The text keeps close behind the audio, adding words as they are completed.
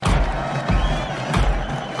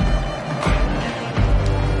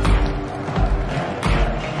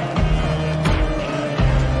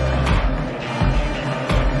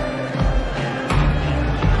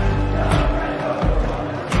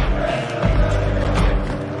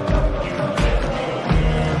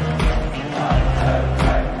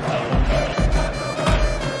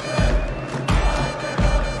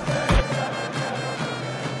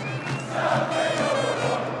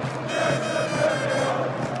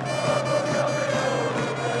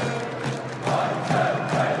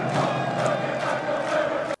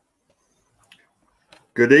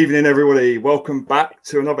Good evening, everybody. Welcome back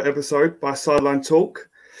to another episode by Sideline Talk.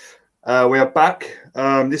 We are back.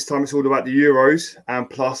 This time it's all about the Euros and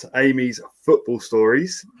plus Amy's football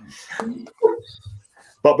stories.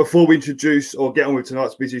 But before we introduce or get on with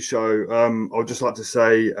tonight's busy show, I'd just like to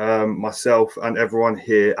say myself and everyone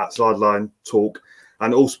here at Sideline Talk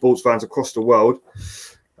and all sports fans across the world,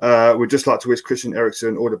 we'd just like to wish Christian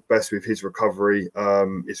Eriksen all the best with his recovery.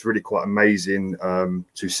 It's really quite amazing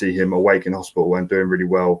to see him awake in hospital and doing really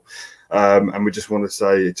well. And we just want to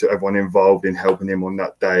say to everyone involved in helping him on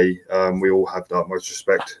that day, we all have the utmost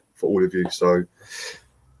respect for all of you. So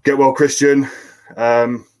get well, Christian.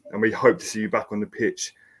 And we hope to see you back on the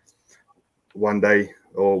pitch one day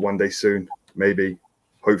or one day soon, maybe,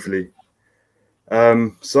 hopefully.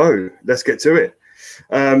 So let's get to it.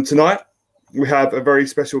 Tonight, we have a very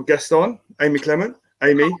special guest on, Amy Clement.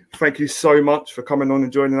 Amy, thank you so much for coming on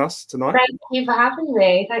and joining us tonight. Thank you for having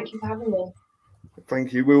me.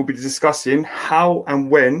 Thank you. We'll be discussing how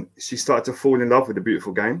and when she started to fall in love with the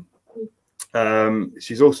beautiful game.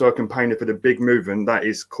 She's also a campaigner for the big movement that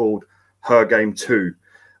is called Her Game Too.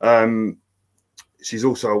 She's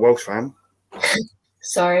also a Welsh fan.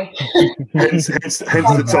 Sorry. hence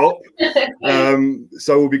the top.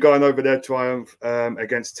 So we'll be going over their triumph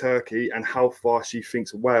against Turkey and how far she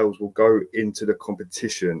thinks Wales will go into the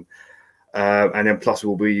competition. And then plus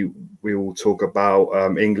we will talk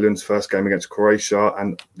about England's first game against Croatia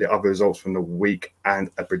and the other results from the week and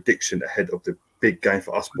a prediction ahead of the big game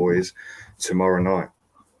for us boys tomorrow night.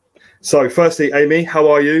 So firstly, Amy, how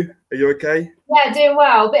are you? Are you okay? Yeah, doing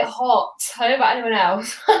well. A bit hot. I don't know about anyone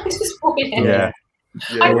else. I'm just boiling. Yeah.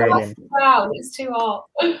 It's too hot.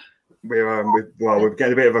 We're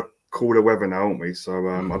getting a bit of a cooler weather now, aren't we? So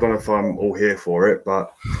I don't know if I'm all here for it,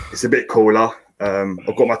 but it's a bit cooler.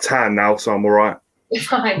 I've got my tan now, so I'm all right. You're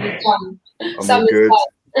fine. You're done. I'm all good.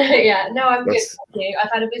 Yeah, no, I'm good. Thank you.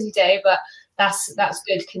 I've had a busy day, but that's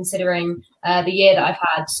good considering the year that I've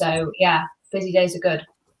had. So yeah, busy days are good.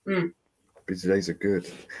 Busy days are good.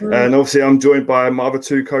 And obviously I'm joined by my other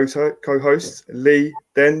two co-hosts, Lee,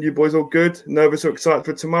 Den. You boys all good? Nervous or excited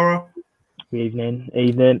for tomorrow? Evening.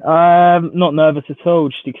 Not nervous at all,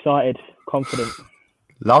 just excited, confident.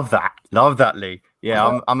 Love that, Lee.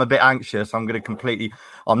 Yeah, I'm a bit anxious. I'm not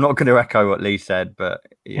going to echo what Lee said, but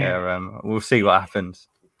yeah, we'll see what happens.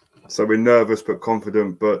 So we're nervous but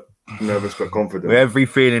confident, but nervous but confident. With every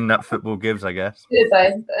feeling that football gives, I guess.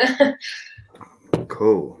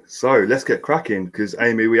 Cool. So let's get cracking because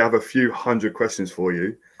Amy, we have a few hundred questions for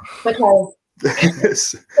you. Okay.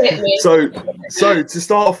 so to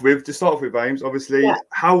start off with, Ames, obviously,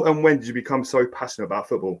 how and when did you become so passionate about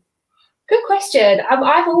football? Good question.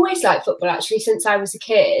 I've always liked football, actually, since I was a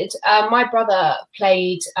kid. My brother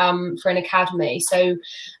played for an academy, so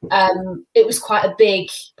it was quite a big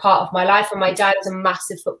part of my life. And my dad is a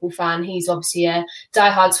massive football fan. He's obviously a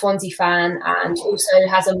diehard Swansea fan and also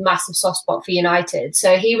has a massive soft spot for United.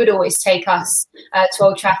 So he would always take us to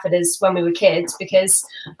Old Trafford when we were kids because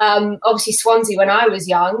obviously Swansea, when I was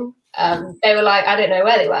young, they were like, I don't know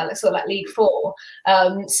where they were, sort of like League 4.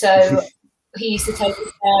 So he used to take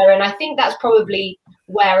us there, and I think that's probably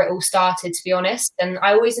where it all started, to be honest. And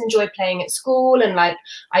I always enjoyed playing at school, and my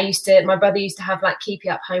brother used to have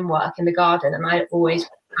keeping up homework in the garden, and I always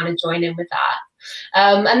kind of join in with that.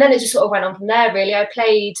 And then it just sort of went on from there, really. I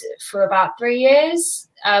played for about 3 years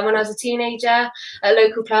when I was a teenager at a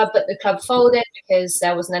local club, but the club folded because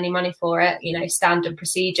there wasn't any money for it, standard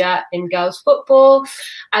procedure in girls football.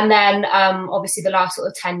 And then obviously the last sort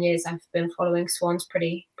of 10 years I've been following Swans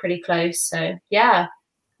pretty close. So yeah,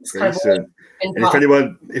 it's kind of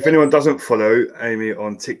and if anyone doesn't follow Amy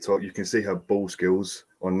on TikTok, you can see her ball skills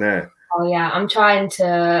on there. Oh yeah, I'm trying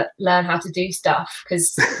to learn how to do stuff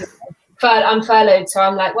because I'm furloughed, so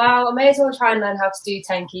I'm like, well, I may as well try and learn how to do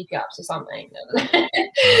 10 keepy ups or something.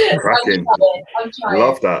 Cracking. I'm trying.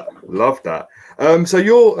 Love that. So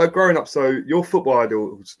you're growing up. So your football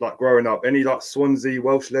idols, growing up, any Swansea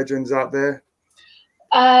Welsh legends out there?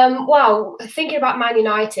 Well, thinking about Man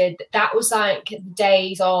United, that was the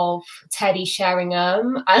days of Teddy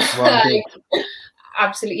Sheringham. Absolutely,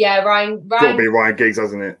 yeah. Ryan. Got to be Ryan Giggs,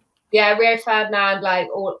 hasn't it? Yeah, Rio Ferdinand,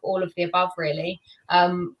 all of the above, really. I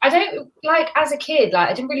don't as a kid,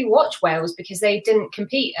 I didn't really watch Wales because they didn't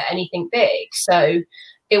compete at anything big, so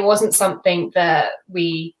it wasn't something that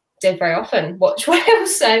we did very often. Watch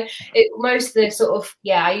Wales, so most of the sort of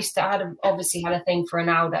I obviously had a thing for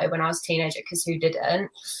Ronaldo when I was a teenager because who didn't?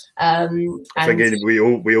 I think we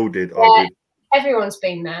all did. Yeah, everyone's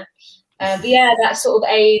been there. But yeah, that sort of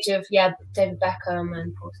age of David Beckham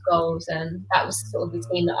and Paul Scholes, and that was sort of the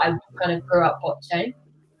team that I kind of grew up watching.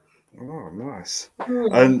 Oh, nice. Hmm.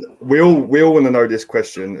 And we all want to know this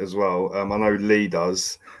question as well. I know Lee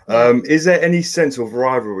does. Is there any sense of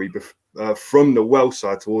rivalry from the Welsh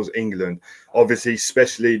side towards England? Obviously,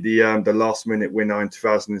 especially the last minute winner in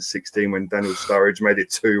 2016 when Daniel Sturridge made it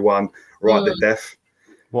 2-1 right to death.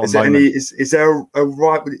 What Is a there moment. is there a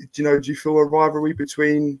right? Do you feel a rivalry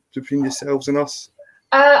between yourselves and us?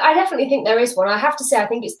 I definitely think there is one. I have to say, I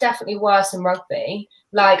think it's definitely worse in rugby.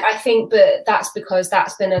 Like, I think that that's because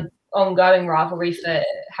that's been an ongoing rivalry for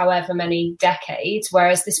however many decades,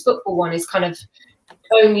 whereas this football one is kind of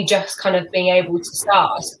only just kind of being able to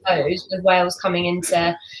start, I suppose, with Wales coming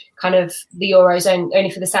into kind of the Eurozone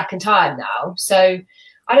only for the second time now. So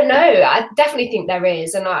I don't know. I definitely think there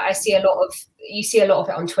is, and I see you see a lot of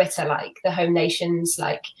it on Twitter, like the home nations,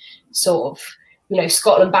 like sort of, you know,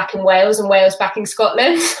 Scotland backing Wales and Wales backing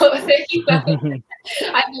Scotland sort of thing. I think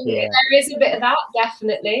there is a bit of that,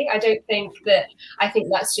 definitely. I think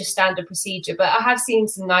that's just standard procedure. But I have seen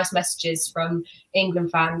some nice messages from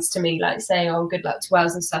England fans to me, like saying, "Oh, good luck to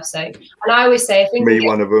Wales" and stuff. So, and I always say, if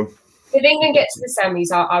England gets to the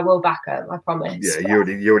semis, I will back them. I promise. Yeah,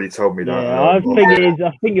 you already told me that. Yeah,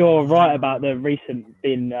 I think you're right about the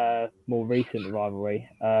more recent rivalry.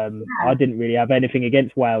 I didn't really have anything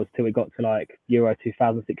against Wales till we got to like Euro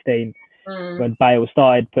 2016 when Bale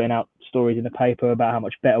started putting out stories in the paper about how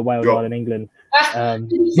much better Wales are than England. Until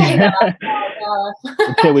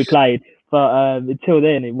we played. But until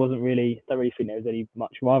then, it wasn't really. I don't really think there was any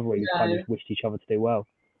much rivalry. We kind of wished each other to do well.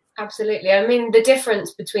 Absolutely. I mean, the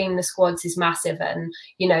difference between the squads is massive, and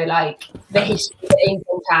you know, like the history that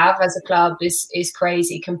England have as a club is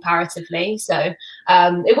crazy comparatively. So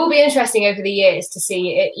it will be interesting over the years to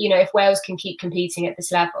see it. You know, if Wales can keep competing at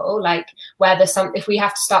this level, like if we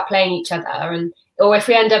have to start playing each other, or if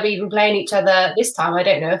we end up even playing each other this time, I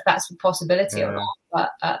don't know if that's a possibility or not.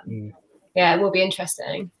 But yeah, it will be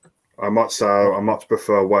interesting. I much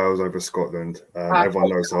prefer Wales over Scotland. Everyone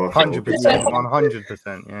knows how I feel. 100%,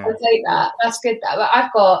 100%. Yeah, I'll take that. That's good. But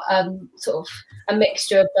I've got sort of a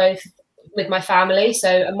mixture of both with my family.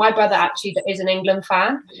 So my brother actually is an England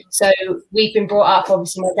fan. So we've been brought up.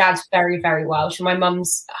 Obviously, my dad's very, very Welsh, and my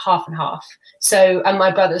mum's half and half. So, and my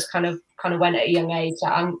brother's kind of went at a young age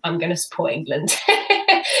that I'm going to support England.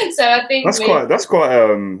 So I think that's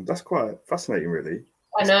quite fascinating, really.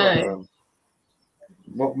 I know.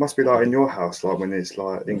 What must be like in your house, like when it's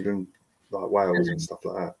like England, like Wales and stuff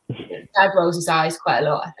like that? Dad rolls his eyes quite a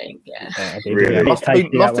lot, I think. Yeah. Really? Must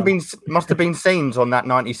have been scenes on that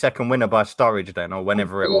 90-second winner by Sturridge then, or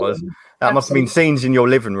whenever it was. That must have been scenes in your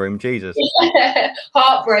living room. Jesus.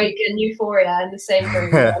 Heartbreak and euphoria in the same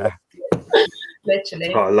room.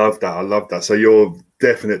 Literally. Oh, I love that. So you're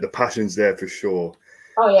definite. The passion's there for sure.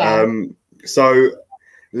 Oh yeah. So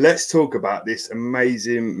let's talk about this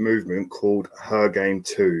amazing movement called Her Game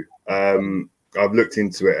 2. I've looked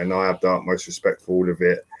into it and I have the utmost respect for all of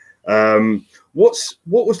it. What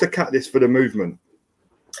was the catalyst for the movement?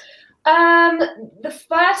 The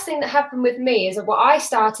first thing that happened with me is that I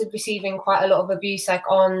started receiving quite a lot of abuse, like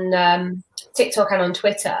on TikTok and on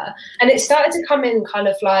Twitter, and it started to come in kind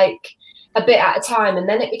of like a bit at a time, and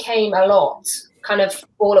then it became a lot. Kind of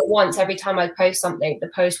all at once. Every time I'd post something, the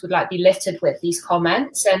post would like be littered with these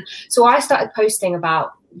comments, and so I started posting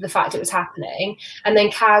about the fact it was happening. And then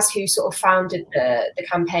Kaz, who sort of founded the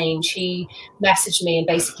campaign, she messaged me and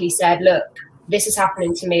basically said, "Look, this is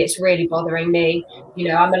happening to me. It's really bothering me. You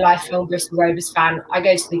know, I'm a lifelong Bristol Rovers fan. I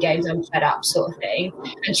go to the games. I'm fed up," sort of thing.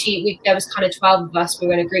 And there was kind of 12 of us. We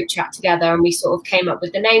were in a group chat together, and we sort of came up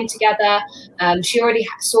with the name together. She already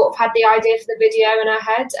sort of had the idea for the video in her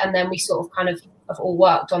head, and then we sort of kind of all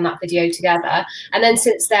worked on that video together. And then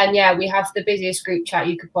since then, yeah, we have the busiest group chat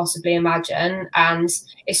you could possibly imagine, and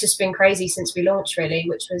it's just been crazy since we launched, really,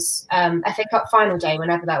 which was FA Cup final day,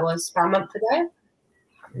 whenever that was, about a month ago.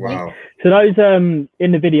 Wow. So those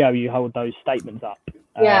in the video you hold those statements up.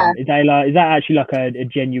 Yeah. Is that actually like a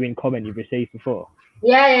genuine comment you've received before?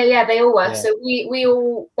 Yeah, they all were. Yeah. So we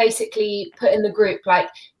all basically put in the group like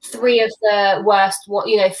 3 of the worst,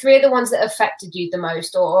 3 of the ones that affected you the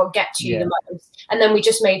most or get to you the most, and then we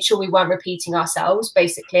just made sure we weren't repeating ourselves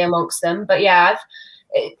basically amongst them. But yeah,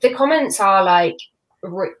 the comments are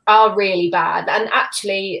really bad, and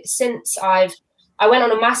actually since I went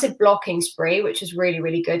on a massive blocking spree, which was really,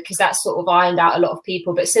 really good because that sort of ironed out a lot of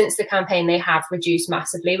people. But since the campaign, they have reduced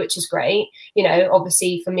massively, which is great. You know,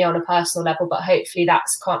 obviously for me on a personal level, but hopefully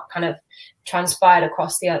that's kind of transpired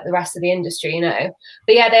across the rest of the industry, you know.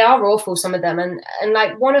 But yeah, they are awful, some of them. And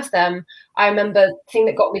like one of them, I remember the thing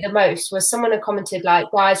that got me the most was someone had commented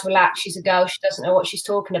like, "Guys, relax, she's a girl, she doesn't know what she's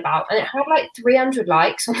talking about." And it had like 300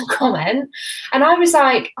 likes on the comment. And I was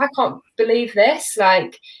like, I can't believe this.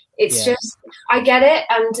 Like, It's just, I get it.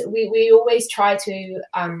 And we always try to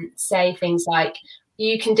say things like,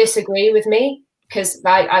 you can disagree with me, because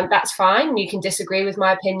that's fine. You can disagree with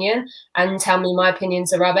my opinion and tell me my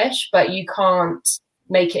opinions are rubbish, but you can't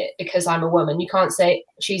make it because I'm a woman. You can't say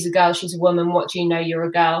she's a girl, she's a woman. What do you know? You're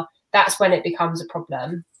a girl. That's when it becomes a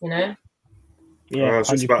problem, you know? Yeah, I was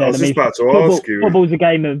just about to ask you. Football's a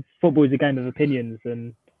game of opinions,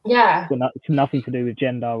 and it's nothing to do with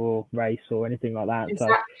gender or race or anything like that.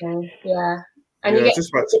 Exactly. So. Yeah. And yeah, you get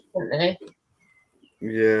differently.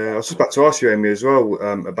 Yeah, I was just about to ask you, Amy, as well,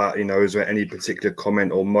 about, is there any particular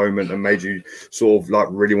comment or moment that made you sort of like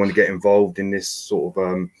really want to get involved in this sort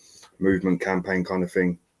of movement campaign kind of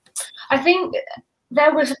thing? I think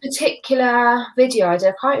there was a particular video, I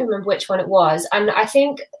can't remember which one it was, and I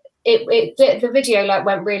think the video like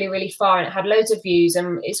went really, really far, and it had loads of views,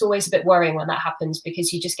 and it's always a bit worrying when that happens,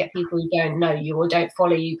 because you just get people who don't know you or don't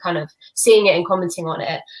follow you kind of seeing it and commenting on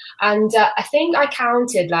it. And I think I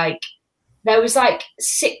counted there was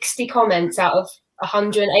 60 comments out of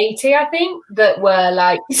 180, I think, that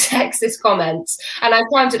were sexist comments. And I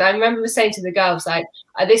counted, I remember saying to the girls,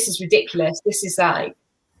 this is ridiculous. This is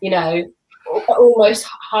almost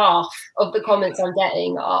half of the comments I'm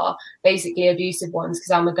getting are basically abusive ones because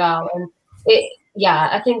I'm a girl. And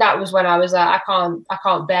I think that was when I was I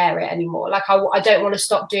can't bear it anymore. I don't want to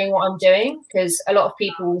stop doing what I'm doing, because a lot of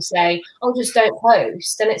people will say, oh, just don't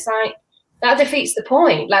post. And it's that defeats the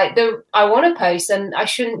point. I want to post, and I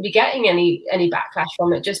shouldn't be getting any backlash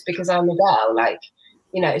from it just because I'm a girl.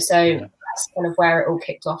 So that's kind of where it all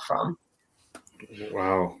kicked off from.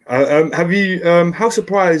 Wow. Have you? How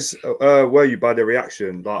surprised were you by the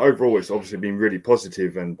reaction? Overall, it's obviously been really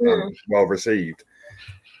positive and well received.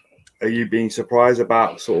 Are you being surprised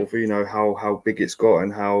about sort of how big it's got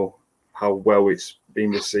and how well it's been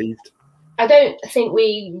received? I don't think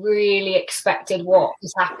we really expected what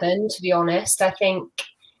has happened, to be honest. I think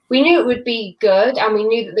we knew it would be good, and we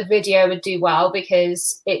knew that the video would do well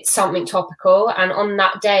because it's something topical. And on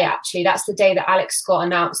that day, actually, that's the day that Alex Scott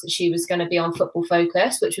announced that she was going to be on Football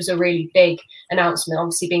Focus, which was a really big announcement,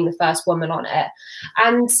 obviously being the first woman on it.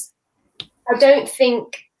 And I don't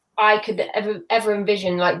think I could ever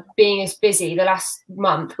envision being as busy the last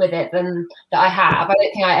month with it than that I have. I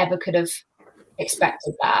don't think I ever could have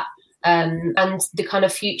expected that. And the kind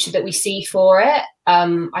of future that we see for it,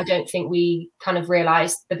 I don't think we kind of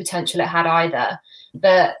realised the potential it had either.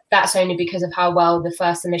 But that's only because of how well the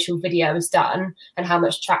first initial video was done and how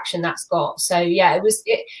much traction that's got. So yeah,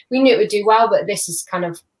 we knew it would do well, but this is kind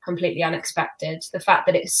of completely unexpected. The fact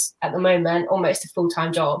that it's at the moment almost a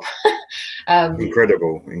full-time job.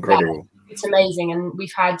 Incredible. Yeah, it's amazing, and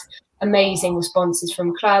we've had amazing responses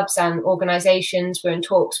from clubs and organisations. We're in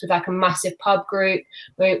talks with a massive pub group.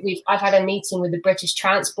 I've had a meeting with the British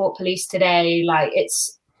Transport Police today.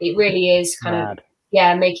 It really is kind of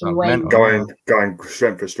making way. Going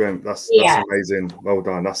strength for strength. That's amazing. Well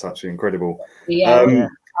done. That's actually incredible. Proud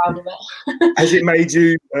of it. Has it made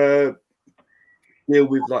you deal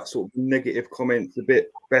with sort of negative comments a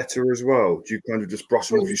bit better as well? Do you kind of just brush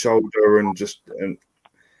them off your shoulder and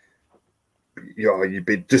you'd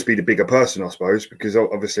be the bigger person, I suppose, because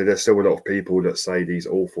obviously there's still a lot of people that say these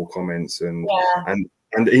awful comments, and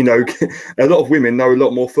a lot of women know a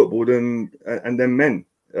lot more football than men.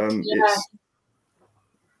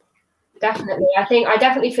 Definitely. I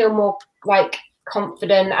definitely feel more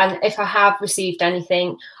confident, and if I have received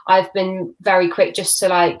anything, I've been very quick just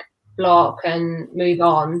to block and move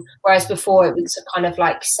on, whereas before it would kind of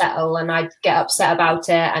settle, and I'd get upset about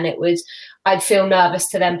it, and I'd feel nervous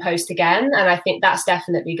to then post again. And I think that's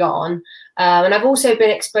definitely gone. And I've also been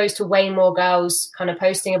exposed to way more girls kind of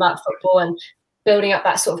posting about football, and building up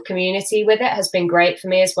that sort of community with it has been great for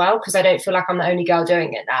me as well, because I don't feel like I'm the only girl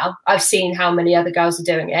doing it now. I've seen how many other girls are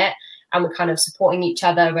doing it, and we're kind of supporting each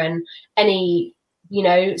other, and any,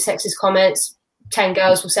 sexist comments, 10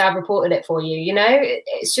 girls will say I've reported it for you.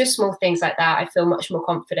 It's just small things like that. I feel much more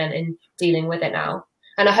confident in dealing with it now,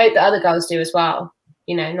 and I hope that other girls do as well.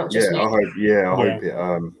 Not just me. I hope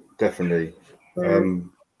it. Definitely.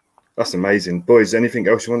 That's amazing, boys. Anything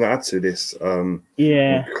else you want to add to this?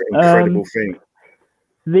 Incredible thing.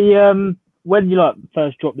 When you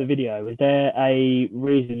first dropped the video, was there a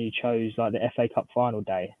reason you chose the FA Cup final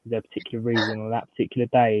day? Is there a particular reason on that particular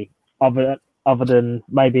day, other than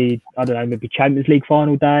maybe, I don't know, maybe Champions League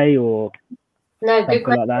final day or something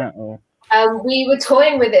like that? Or we were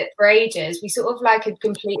toying with it for ages. We sort of had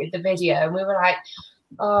completed the video, and we were like,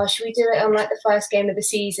 oh, should we do it on the first game of the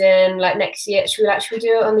season, next year? Should we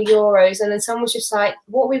do it on the Euros? And then someone was just like,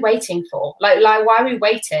 what are we waiting for? Why are we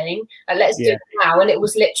waiting? Let's do it now. And it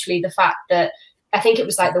was literally the fact that I think it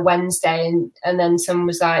was like the Wednesday, and then someone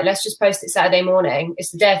was like, let's just post it Saturday morning.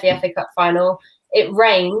 It's the day of the FA Cup final. It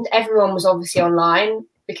rained. Everyone was obviously online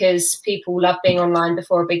because people love being online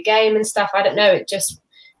before a big game and stuff. I don't know. It just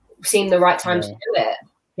seemed the right time to do it.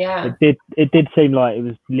 Yeah. It did seem like it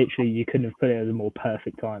was literally, you couldn't have put it at a more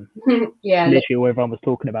perfect time. Yeah. Literally what everyone was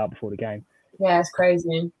talking about before the game. Yeah, it's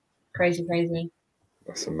crazy. Crazy.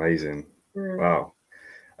 That's amazing. Wow.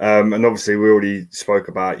 And obviously we already spoke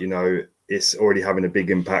about, you know, it's already having a big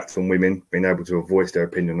impact on women being able to voice their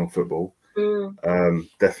opinion on football.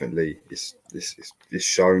 Definitely, it's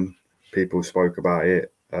shown. People spoke about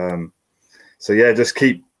it. So yeah, just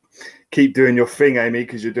keep doing your thing, Amy,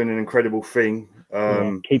 because you're doing an incredible thing.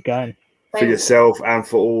 Keep going for yourself and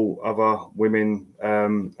for all other women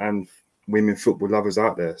and women football lovers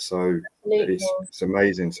out there. So it's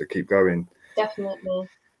amazing. So keep going. Definitely.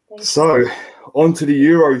 So on to the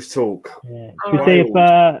Euros talk. Yeah. Should we see if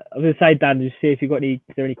I was going to say, Dan, just see if you got any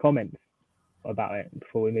comments about it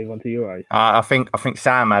before we move on to Euros. I think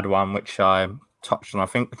Sam had one which I touched on. I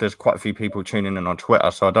think there's quite a few people tuning in on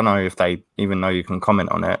Twitter, so I don't know if they even know you can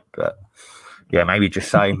comment on it. But yeah, maybe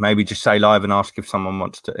just say live and ask if someone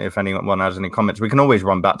wants to, if anyone has any comments. We can always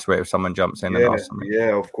run back to it if someone jumps in and asks something.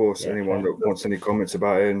 Yeah, of course. Anyone that wants any comments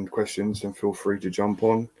about it and questions, then feel free to jump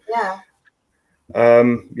on. Yeah.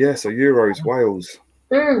 So Euros, Wales.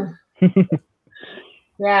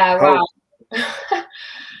 Yeah, wow.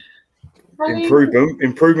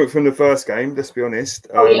 Improvement from the first game, let's be honest.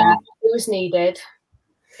 It was needed.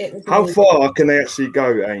 How far can they actually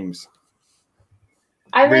go, Ames?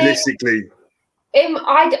 Realistically.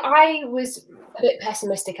 I was a bit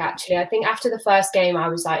pessimistic actually. I think after the first game I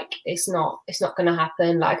was like, it's not gonna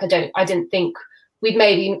happen. Like I didn't think we'd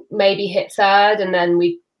maybe hit third and then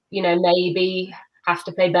we maybe have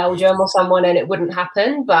to play Belgium or someone and it wouldn't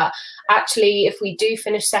happen. But actually, if we do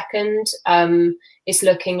finish second, it's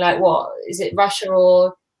looking like, what is it, Russia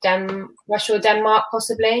or Denmark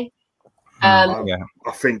possibly? I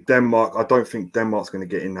think Denmark. I don't think Denmark's going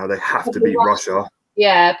to get in now. They have to beat Russia.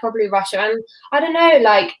 Yeah, probably Russia. And I don't know,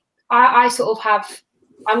 like I sort of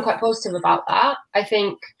I'm quite positive about that. I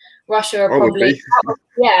think Russia are probably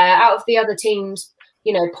out of the other teams,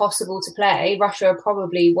 possible to play, Russia are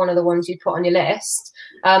probably one of the ones you'd put on your list.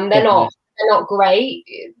 They're not great.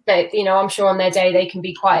 I'm sure on their day they can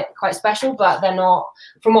be quite special, but they're not.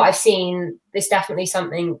 From what I've seen, there's definitely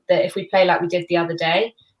something that if we play like we did the other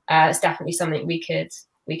day, it's definitely something we could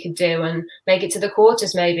do and make it to the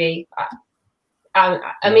quarters maybe.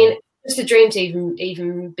 I mean, just a dream to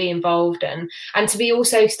even be involved and to be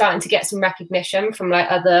also starting to get some recognition from like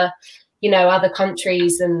other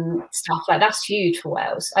countries and stuff. Like that's huge for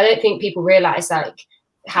Wales. I don't think people realise like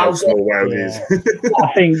how small Wales is.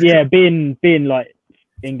 I think being like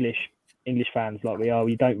English fans like we are,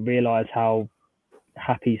 we don't realise how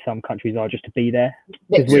happy some countries are just to be there,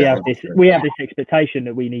 because we have this expectation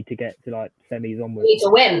that we need to get to like semis onwards. We need to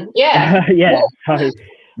win, So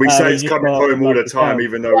we say it's coming home all the time,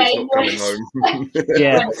 even though it's not coming home.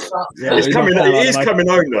 It's coming. It is coming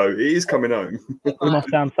home, though. It is coming home. We must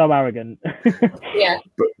sound so arrogant.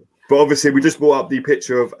 But obviously, we just brought up the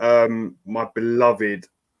picture of my beloved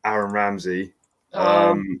Aaron Ramsey. What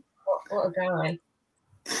a guy!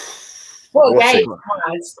 What a game!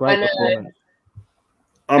 Great performance.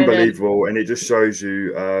 Unbelievable, and it just shows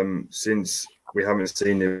you since we haven't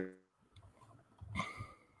seen him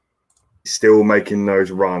still making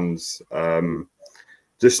those runs.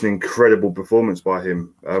 Just an incredible performance by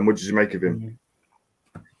him. What did you make of him?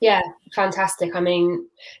 Yeah, fantastic. I mean,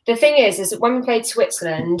 the thing is when we played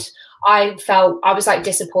Switzerland, I was like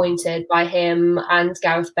disappointed by him and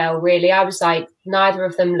Gareth Bale, really. I was like, neither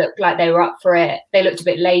of them looked like they were up for it. They looked a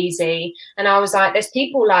bit lazy. And I was like, there's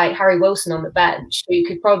people like Harry Wilson on the bench who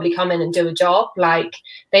could probably come in and do a job. Like,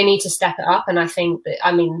 they need to step it up. And I think that,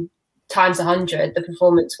 times 100, the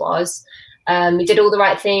performance was. He did all the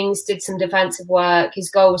right things, did some defensive work. His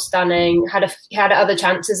goal was stunning. He had other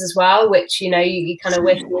chances as well, which, you kind of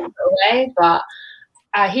wish he would put away. But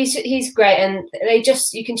he's great, and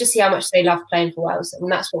you can just see how much they love playing for Wales,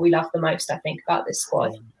 and that's what we love the most, I think, about this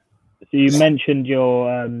squad. So you mentioned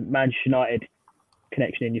your Manchester United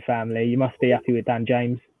connection in your family. You must be happy with Dan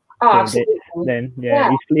James. Oh, absolutely. Then,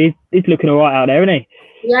 he's looking all right out there, isn't he?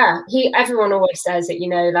 Yeah, everyone always says it,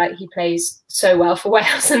 like he plays so well for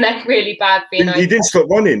Wales and they're really bad for United. He didn't stop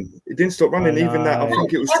running. Even that, I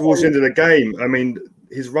think it was towards the end of the game. I mean,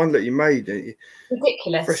 his run that he made.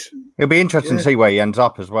 Ridiculous. It'll be interesting to see where he ends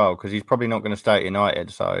up as well, because he's probably not going to stay at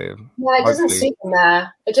United. So it doesn't suit him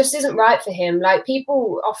there. It just isn't right for him. Like,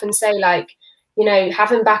 people often say, like,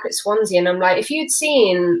 have him back at Swansea. And I'm like, if you'd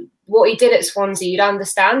seen what he did at Swansea, you'd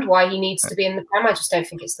understand why he needs to be in the Prem. I just don't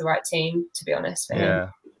think it's the right team, to be honest. For him.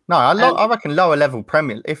 No, I reckon lower level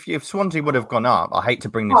Premier. If Swansea would have gone up, I hate to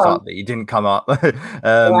bring this up that he didn't come up, but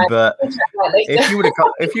if you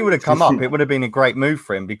would have come up, it would have been a great move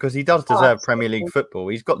for him because he does deserve Premier League football.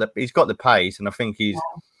 He's got the pace, and I think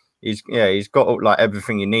he's got like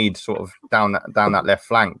everything you need sort of down that left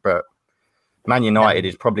flank. But Man United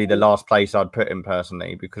is probably the last place I'd put him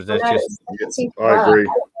personally because there's I agree.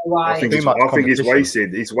 I think he's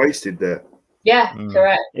wasted. He's wasted there. Yeah,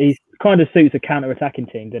 correct. He kind of suits a counter-attacking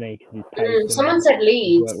team, doesn't he? Someone said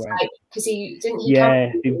Leeds, because he didn't.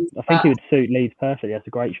 I think he would suit Leeds perfectly. That's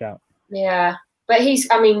a great shout. Yeah, but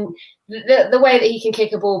the way that he can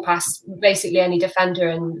kick a ball past basically any defender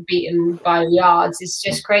and beat him by yards is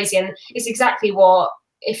just crazy, and it's exactly what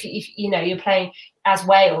if you're playing as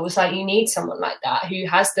Wales, like you need someone like that who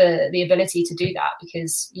has the ability to do that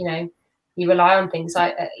because you rely on things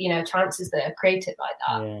like chances that are created like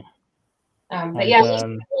that. Yeah. But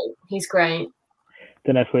he's great.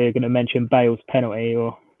 Don't know if we're going to mention Bale's penalty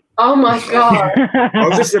or. Oh my God! I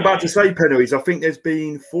was just about to say penalties. I think there's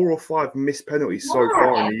been 4 or 5 missed penalties so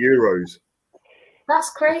far in the Euros. That's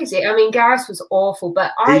crazy. I mean, Gareth was awful,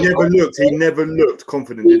 but he never looked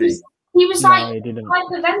confident, did he? He was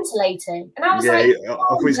hyperventilating, and I was I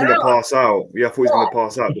thought he was going to pass out. Yeah, I thought he was going to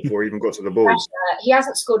pass out before he even got to the ball. He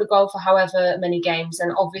hasn't scored a goal for however many games,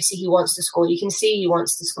 and obviously he wants to score. You can see he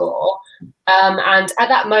wants to score. And at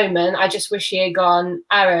that moment, I just wish he had gone,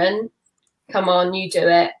 Aaron, come on, you do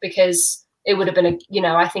it, because it would have been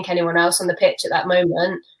I think anyone else on the pitch at that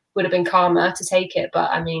moment would have been calmer to take it.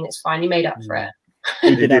 But I mean, it's fine. He made up for it.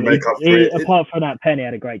 He did make up for it. Apart from that, Penny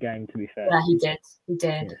had a great game. To be fair, yeah, he did.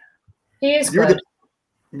 Yeah. He is good.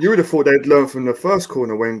 You would have thought they'd learned from the first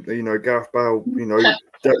corner when Gareth Bale,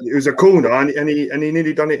 it was a corner and he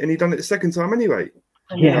nearly done it, and he done it the second time anyway.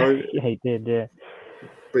 Yeah, he did. Yeah,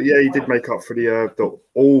 but yeah, he did make up for the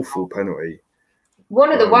awful penalty.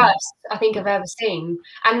 One of the worst I think I've ever seen.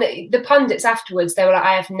 And the pundits afterwards, they were like,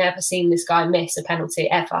 "I have never seen this guy miss a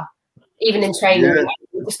penalty ever, even in training. Yeah.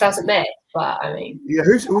 He just doesn't miss." But I mean, yeah,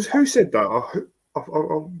 who said that? I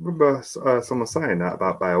remember someone saying that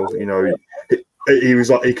about Bale. He was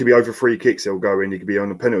like, he could be over free kicks, he'll go in. He could be on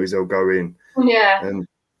the penalties, he'll go in. Yeah.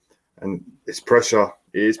 And it's pressure.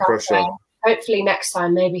 It is pressure. Hopefully next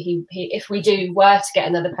time, maybe he if we were to get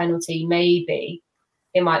another penalty, maybe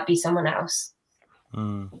it might be someone else.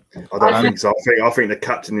 I don't think so. I think the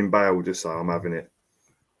captain in Bale will just say, "I'm having it."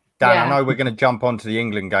 Dan, I know we're going to jump onto the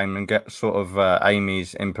England game and get sort of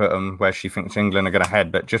Amy's input on where she thinks England are going to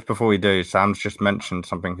head. But just before we do, Sam's just mentioned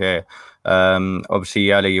something here.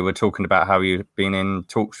 Obviously, earlier you were talking about how you've been in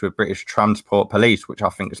talks with British Transport Police, which I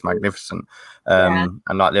think is magnificent. And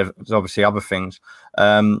like there's obviously other things.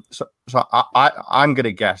 So I'm going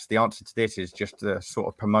to guess the answer to this is just the sort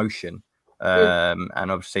of promotion.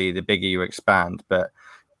 And obviously, the bigger you expand, but.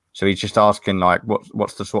 So he's just asking, like,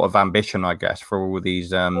 what's the sort of ambition, I guess, for all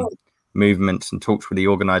these movements and talks with the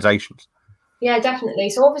organisations? Yeah, definitely.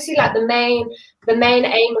 So obviously, like the main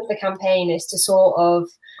aim of the campaign is to sort of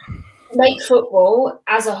make football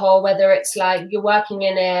as a whole, whether it's like you're working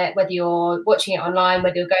in it, whether you're watching it online,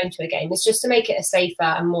 whether you're going to a game, it's just to make it a safer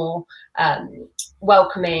and more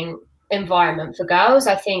welcoming environment for girls.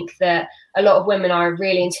 I think that a lot of women are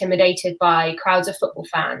really intimidated by crowds of football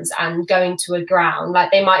fans and going to a ground.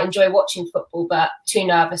 Like they might enjoy watching football, but too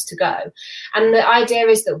nervous to go. And the idea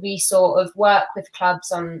is that we sort of work with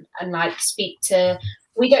clubs on and like speak to,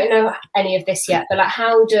 we don't know any of this yet, but like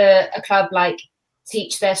how do a club like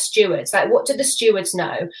teach their stewards? Like what do the stewards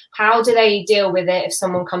know? How do they deal with it if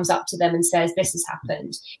someone comes up to them and says, this has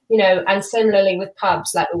happened? And similarly with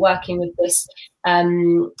pubs, like we're working with this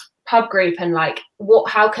pub group and like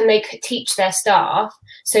how can they teach their staff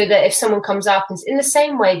so that if someone comes up and in the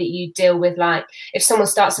same way that you deal with like if someone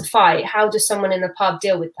starts a fight, how does someone in the pub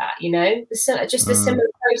deal with that? Just a similar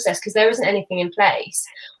process, because there isn't anything in place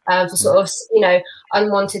for sort of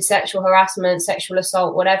unwanted sexual harassment, sexual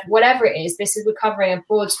assault, whatever it is. We're covering a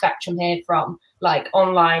broad spectrum here, from like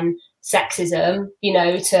online sexism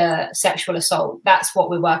to sexual assault. That's what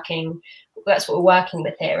we're working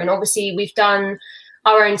with here. And obviously we've done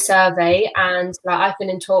our own survey, and I've been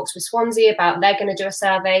in talks with Swansea about they're going to do a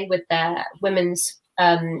survey with their women's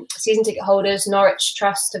season ticket holders. Norwich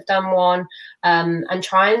Trust have done one, and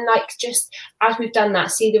try and just as we've done that,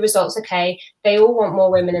 see the results. Okay, they all want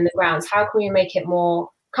more women in the grounds. How can we make it more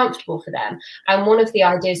comfortable for them? And one of the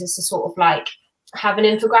ideas is to sort of like have an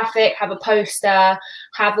infographic, have a poster,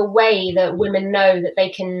 have a way that women know that they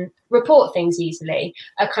can report things easily,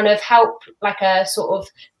 a kind of help, like a sort of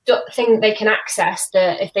thing they can access,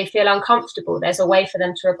 that if they feel uncomfortable, there's a way for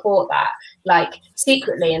them to report that, like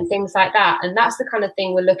secretly and things like that. And that's the kind of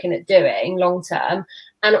thing we're looking at doing long term.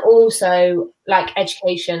 And also like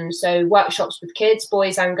education, so workshops with kids,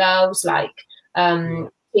 boys and girls, like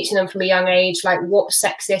teaching them from a young age, like what's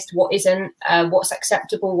sexist, what isn't, what's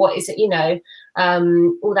acceptable, what isn't, you know,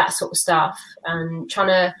 all that sort of stuff, and trying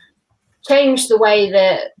to change the way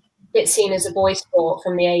that it's seen as a boys' sport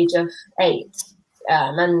from the age of 8.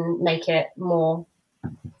 And make it more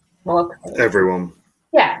everyone.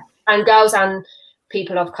 Yeah, and girls and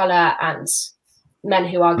people of color and men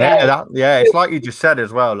who are gay. It's like you just said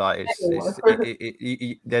as well. Like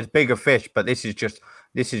there's bigger fish, but this is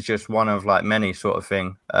just one of like many sort of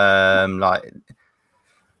thing. Like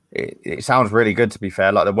it sounds really good, to be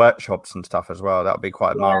fair. Like the workshops and stuff as well. That would be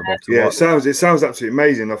quite admirable to watch. It sounds absolutely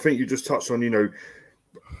amazing. I think you just touched on, you know,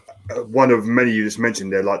 one of many you just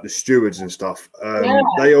mentioned there, like the stewards and stuff.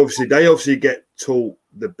 They obviously get taught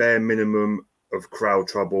the bare minimum of crowd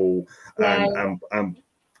trouble and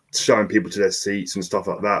showing people to their seats and stuff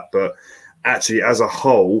like that. But actually, as a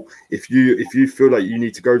whole, if you feel like you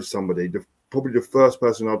need to go to somebody, probably the first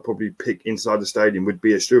person I'd probably pick inside the stadium would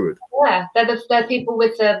be a steward. Yeah, they're people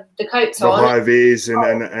with the coats the on, high vis, and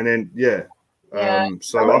then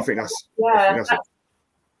so I think that's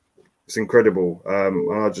it's incredible.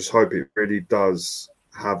 And I just hope it really does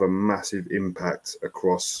have a massive impact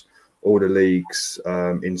across all the leagues,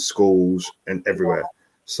 in schools and everywhere.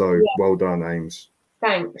 So well done, Ames.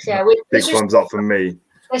 Thanks. Yeah, big thumbs up from me.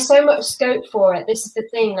 There's so much scope for it. This is the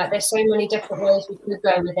thing. Like, there's so many different ways we could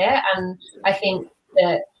go with it, and I think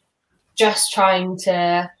that just trying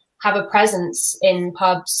to have a presence in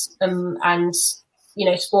pubs and you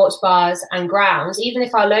know, sports bars and grounds, even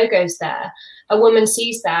if our logo's there, a woman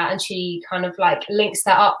sees that and she kind of like links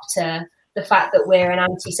that up to the fact that we're an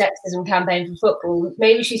anti-sexism campaign for football.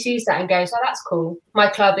 Maybe she sees that and goes, oh, that's cool. My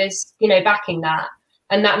club is, you know, backing that.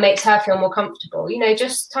 And that makes her feel more comfortable. You know,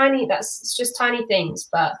 just tiny things,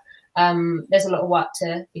 but there's a lot of work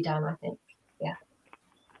to be done, I think. Yeah.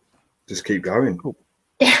 Just keep going. Cool.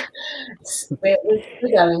 Yeah. we're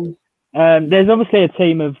going. There's obviously a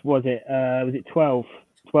team of, was it 12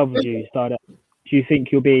 of you started up. Do you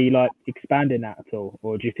think you'll be like expanding that at all?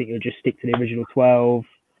 Or do you think you'll just stick to the original 12?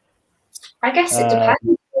 I guess it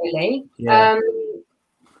depends, really. Yeah.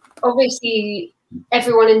 Obviously,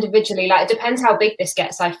 everyone individually, like, it depends how big this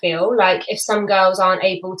gets, I feel. Like, if some girls aren't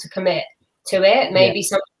able to commit to it, maybe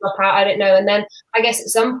some drop out, I don't know. And then I guess at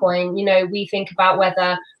some point, you know, we think about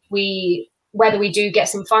whether we do get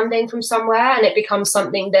some funding from somewhere and it becomes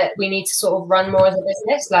something that we need to sort of run more as a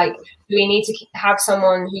business. Like, do we need to have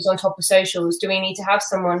someone who's on top of socials? Do we need to have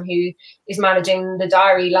someone who is managing the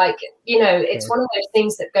diary? Like, you know, it's one of those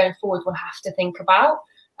things that going forward we'll have to think about.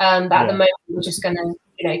 But at the moment, we're just going to,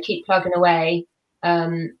 you know, keep plugging away.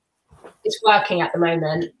 It's working at the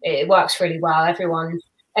moment. It works really well.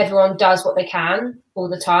 Everyone does what they can all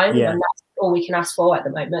the time. And that's all we can ask for at the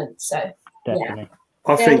moment. So, definitely.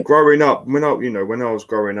 I think growing up, when I was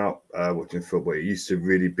growing up watching football, it used to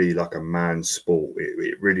really be like a man's sport.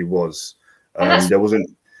 It really was. There wasn't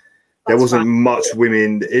much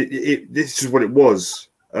women. This is what it was.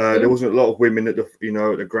 There wasn't a lot of women at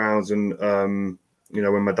the grounds, and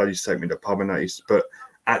when my dad used to take me to the pub and that. But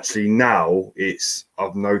actually now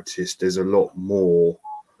I've noticed there's a lot more.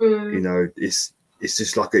 You know, it's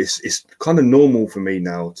just like it's kind of normal for me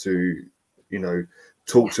now to, you know,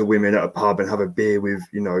 talk to women at a pub and have a beer with,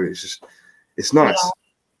 you know, it's nice.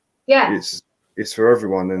 Yeah. It's for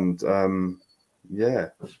everyone, and yeah,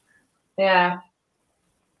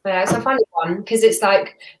 it's a funny one because it's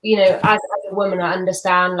like, you know, as a woman, I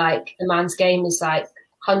understand like the man's game is like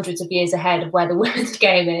hundreds of years ahead of where the women's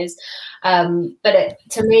game is, but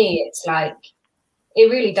to me, it's like it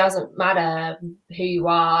really doesn't matter who you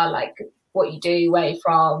are, like what you do, where you're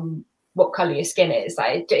from, what color your skin is.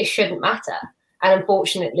 Like, it shouldn't matter. And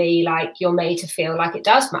unfortunately, like, you're made to feel like it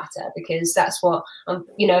does matter because that's what,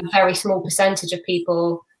 you know, a very small percentage of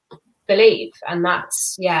people believe. And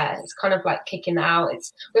that's, it's kind of like kicking that out.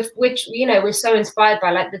 It's which, you know, we're so inspired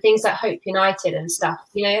by like the things like Hope United and stuff.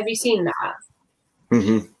 You know, have you seen that?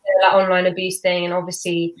 Mm-hmm. That online abuse thing, and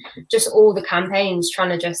obviously just all the campaigns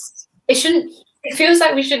trying to it feels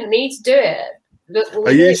like we shouldn't need to do it.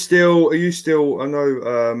 Are you still, I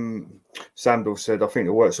know, Sandal said, I think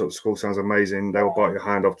the workshop at school sounds amazing. They'll bite your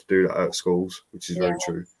hand off to do that at schools, which is very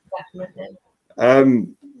true. Definitely.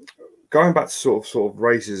 Going back to sort of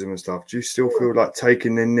racism and stuff, do you still feel like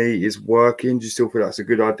taking the knee is working? Do you still feel that's a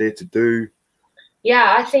good idea to do?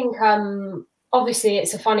 Yeah, I think obviously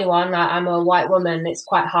it's a funny one. I'm a white woman. It's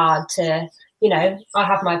quite hard to, you know, I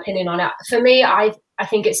have my opinion on it. For me, I I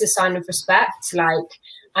think it's a sign of respect. Like,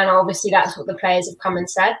 and obviously that's what the players have come and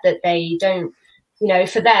said, that they don't, you know,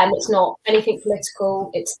 for them, it's not anything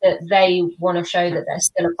political. It's that they want to show that there's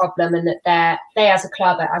still a problem, and that they as a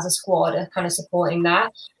club, as a squad, are kind of supporting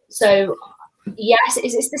that. So yes,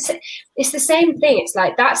 it's the same thing. It's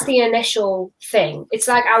like, that's the initial thing. It's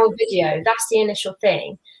like our video. That's the initial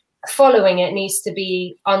thing. Following it needs to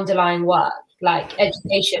be underlying work, like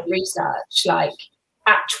education, research, like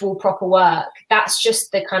actual proper work. That's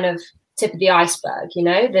just the kind of tip of the iceberg, you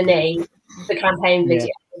know, the knee, the campaign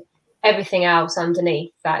video. Everything else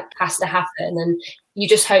underneath that has to happen, and you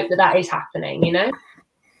just hope that is happening, you know.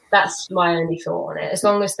 That's my only thought on it. As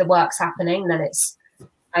long as the work's happening, then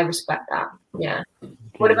I respect that. Yeah.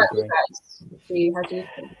 What about you guys? How do you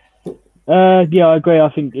think? Yeah, I agree. I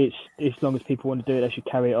think it's, as long as people want to do it, they should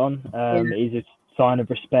carry it on. It is a sign of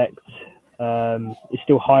respect. It's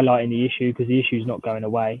still highlighting the issue, because the issue is not going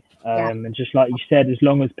away. And just like you said, as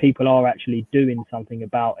long as people are actually doing something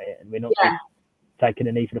about it, and we're not just taking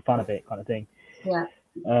a knee for the fun of it, kind of thing.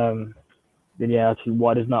 Then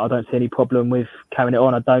why does not? I don't see any problem with carrying it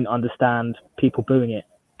on. I don't understand people booing it.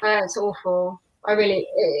 It's awful.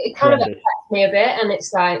 It kind of affects me a bit, and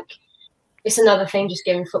it's like, it's another thing just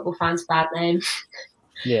giving football fans a bad name.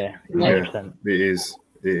 Yeah, 100%. It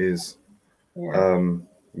is.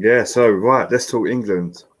 So right, let's talk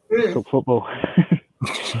England. Talk football.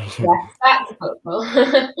 Back to football.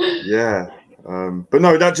 But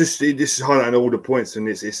no, this is highlighting all the points, and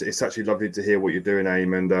it's actually lovely to hear what you're doing,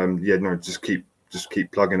 Aim, and just keep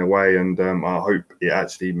plugging away, and I hope it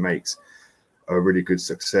actually makes a really good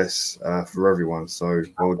success for everyone. So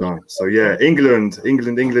well done. So England.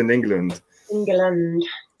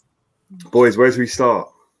 Boys, where do we start?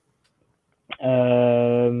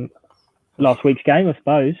 Last week's game, I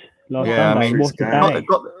suppose. Sunday.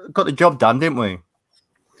 Got the job done, didn't we?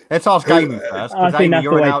 Let's ask Amy first, because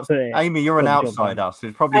Amy, you're an outsider, so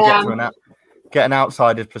it's probably get an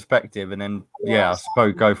outsider's perspective, and then I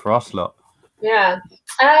suppose go for us lot.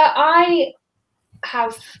 I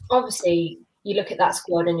have, obviously, you look at that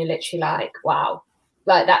squad and you're literally like, wow,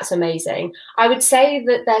 like that's amazing. I would say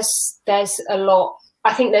that there's a lot.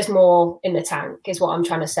 I think there's more in the tank, is what I'm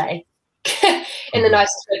trying to say. In the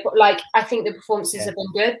nicest way. Like, I think the performances have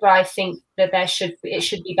been good, but I think that it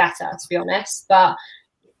should be better, to be honest. But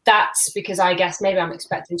that's because I guess maybe I'm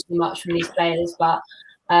expecting too much from these players. But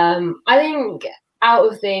I think out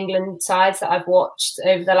of the England sides that I've watched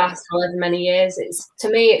over the last however many years, it's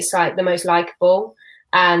like the most likeable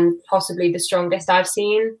and possibly the strongest I've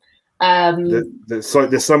seen. There's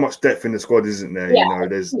so much depth in the squad, isn't there?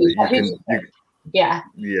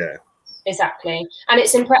 Exactly. And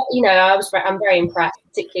it's I'm very impressed,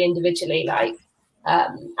 particularly individually, like,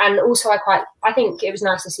 and also I think it was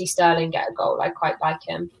nice to see Sterling get a goal. I quite like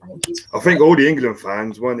him. I think all the England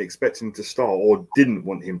fans weren't expecting him to start, or didn't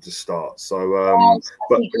want him to start. So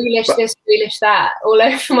Grealish this, Grealish that, all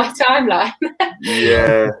over my timeline.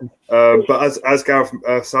 But as Gareth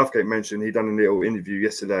Southgate mentioned, he done a little interview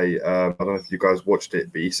yesterday. I don't know if you guys watched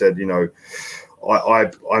it, but he said,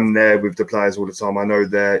 I'm there with the players all the time. I know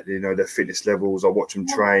their fitness levels. I watch them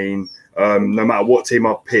train. No matter what team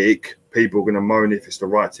I pick, people are going to moan if it's the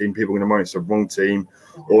right team. People are going to moan if it's the wrong team,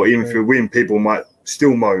 or even if we win, people might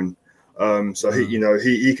still moan. So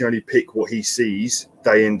he can only pick what he sees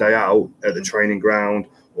day in, day out at the training ground,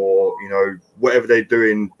 or whatever they're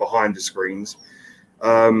doing behind the screens.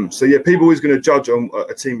 People always going to judge on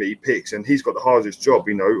a team that he picks, and he's got the hardest job.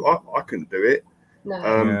 I couldn't do it.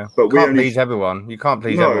 No. But we can't please everyone. You can't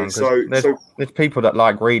please everyone. There's people that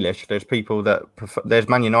like Grealish. There's people that there's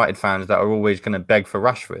Man United fans that are always going to beg for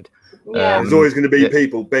Rashford. There's always going to be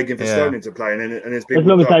people begging for Sterling to play, and there's people as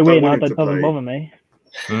long as they win, that doesn't bother me.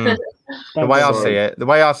 The way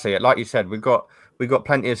I see it, like you said, we've got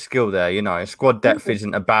plenty of skill there. Squad depth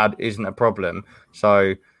isn't a problem.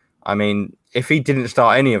 So, I mean, if he didn't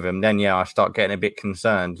start any of them, then I start getting a bit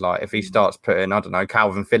concerned. Like if he starts putting, I don't know,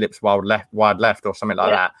 Calvin Phillips wide left or something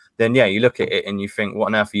like that, then you look at it and you think, what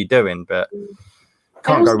on earth are you doing? But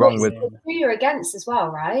can't go wrong with who you're against as well,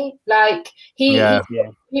 right? Like he's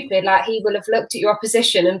stupid. Like he will have looked at your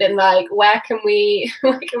opposition and been like, where can we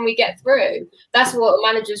get through? That's what a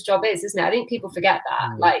manager's job is, isn't it? I think people forget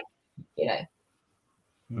that. But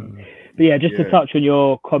just to touch on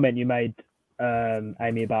your comment you made,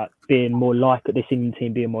 Amy, about being more this England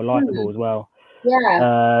team being more likeable as well.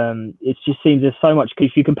 It just seems there's so much,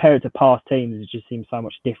 if you compare it to past teams, it just seems so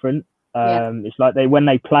much different. It's like when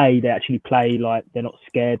they actually play like they're not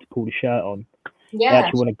scared to pull the shirt on. They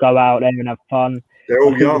actually want to go out there and have fun. They're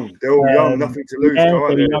all young, nothing to lose. They're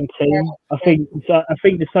a young team. I think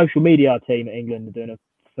the social media team at England are doing a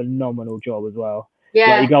phenomenal job as well.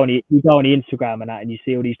 Yeah. Like you go on the Instagram and that, and you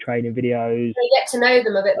see all these training videos. You get to know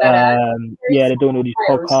them a bit better. They're doing all these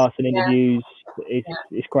podcasts and interviews.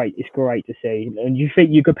 It's great. It's great to see. And you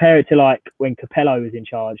think you compare it to like when Capello was in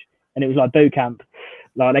charge, and it was like boot camp.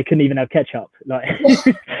 Like they couldn't even have ketchup. Like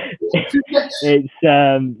it's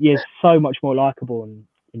so much more likable and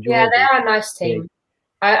enjoyable. Yeah, they are a nice team.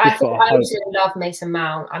 I also love Mason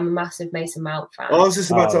Mount. I'm a massive Mason Mount fan. I was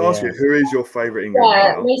just about to ask you, who is your favourite England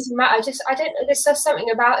player? Mason Mount. I don't know. There's just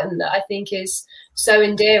something about him that I think is so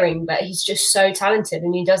endearing, but he's just so talented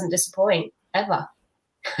and he doesn't disappoint ever.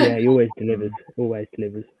 Yeah, he always delivers. Always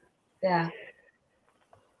delivers. Yeah.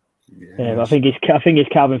 Yeah, I think it's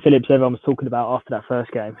Calvin Phillips everyone was talking about after that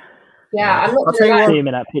first game. Yeah, I'm not going to see him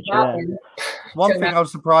in that picture. One thing I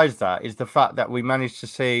was surprised at is the fact that we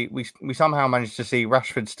somehow managed to see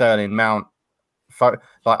Rashford, Sterling, Mount. Like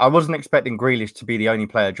I wasn't expecting Grealish to be the only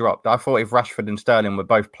player dropped. I thought if Rashford and Sterling would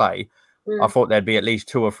both play, I thought there'd be at least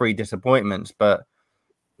 2 or 3 disappointments. But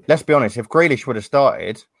let's be honest, if Grealish would have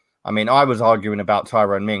started, I mean, I was arguing about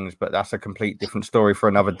Tyrone Mings, but that's a complete different story for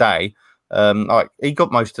another day. Like he got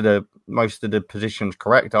most of the positions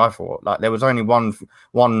correct. I thought like there was only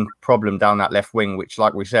one problem down that left wing, which,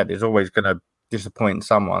 like we said, is always going to disappoint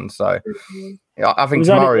someone. So yeah, I think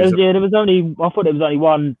tomorrow. There was only. I thought there was only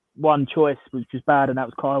one choice which was bad, and that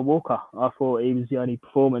was Kyle Walker. I thought he was the only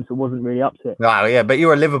performance that wasn't really up to it. Oh yeah, but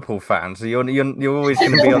you're a Liverpool fan, so you're always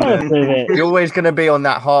going to be on. You're always going to be on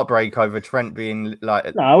that heartbreak over Trent being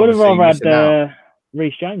like. No, I would have rather had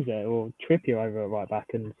Reece James there or Trippier over at right back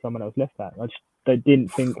and someone else left back. They didn't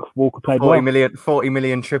think Walker played 40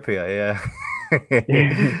 million Trippier, yeah.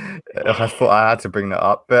 I thought I had to bring that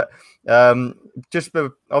up, but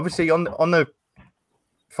obviously on the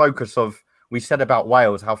focus of we said about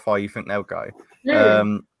Wales, how far you think they'll go.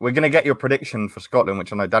 We're going to get your prediction for Scotland,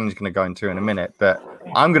 which I know Danny's going to go into in a minute, but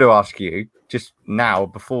I'm going to ask you just now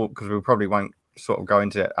before, because we probably won't sort of go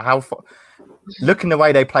into it. How far? Looking the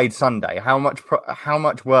way they played Sunday, how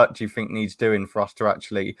much work do you think needs doing for us to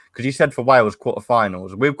actually? Because you said for Wales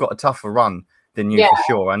quarterfinals, we've got a tougher run than you for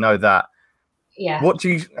sure. I know that. Yeah.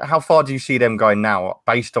 How far do you see them going now,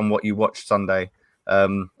 based on what you watched Sunday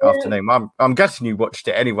afternoon? I'm guessing you watched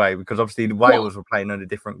it anyway, because obviously the Wales were playing on a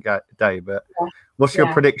different day. But what's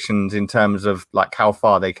your predictions in terms of like how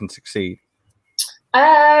far they can succeed?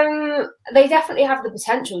 They definitely have the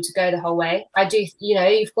potential to go the whole way. I do.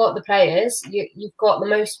 You've got the players. You've got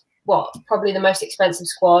probably the most expensive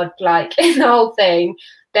squad like in the whole thing.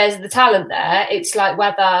 There's the talent there. It's like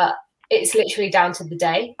whether it's literally down to the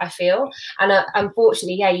day, I feel. And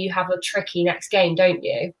unfortunately, you have a tricky next game, don't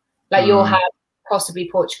you? Like you'll have possibly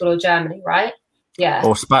Portugal or Germany, right? Yeah.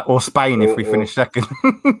 Or Spain if we finish second.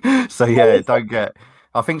 So don't get.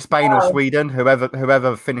 I think Spain or Sweden,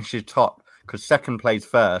 whoever finishes top. Because second plays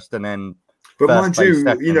first, and then. But mind you,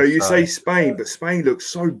 second, you say Spain, but Spain looks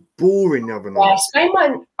so boring the other night. Yeah, Spain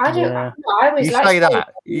won't. I don't. Yeah. I always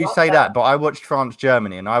you say that, but I watched France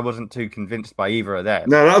Germany, and I wasn't too convinced by either of them.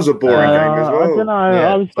 No, that was a boring game as well. I don't know.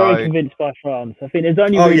 I was very convinced by France. I think there's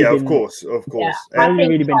only. Of course. There's only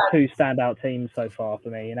really been 2 standout teams so far for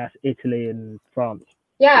me, and that's Italy and France.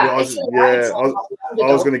 Yeah, I was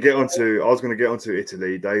going to get onto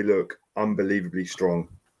Italy. They look unbelievably strong.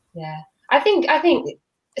 Yeah. I think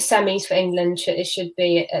semis for England should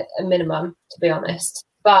be a minimum, to be honest.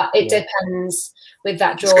 But it depends with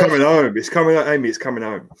that draw. It's coming home. It's coming home, Amy. It's coming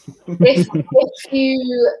home. if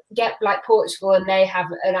you get like Portugal and they have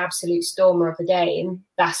an absolute stormer of a game,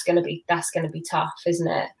 that's gonna be tough, isn't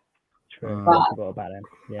it? True. But I forgot about them.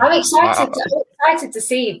 Yeah. I'm excited to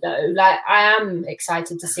see though. Like I am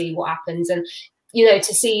excited to see what happens, and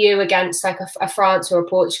to see you against like a France or a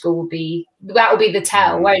Portugal will be the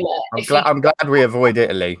tell, won't it? I'm glad we avoid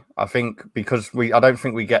Italy. I think because I don't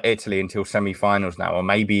think we get Italy until semi-finals now, or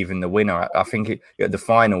maybe even the winner. I think the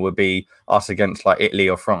final would be us against like Italy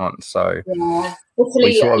or France. So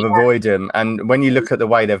we sort of avoid them. And when you look at the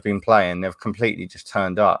way they've been playing, they've completely just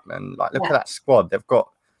turned up. And like look at that squad. They've got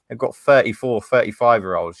 34,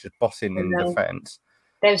 35-year-olds just bossing in defence.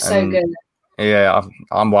 They're so good. Yeah,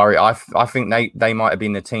 I'm worried. I think they might have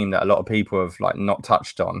been the team that a lot of people have like not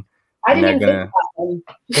touched on. I didn't even think about them,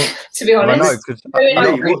 to be honest. I know, because a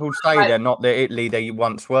lot of people say they're not the Italy they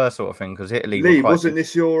once were, sort of thing. Because Italy, Lee, wasn't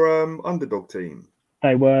this your underdog team?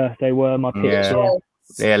 They were my picks.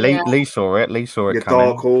 Yeah, Lee saw it. Lee saw it. Your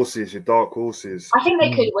dark horses. I think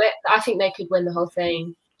they could win. I think they could win the whole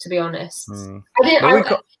thing. To be honest,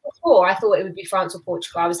 before I thought it would be France or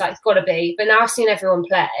Portugal. I was like, it's got to be. But now I've seen everyone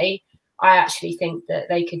play. I actually think that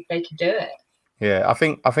they could do it. Yeah, I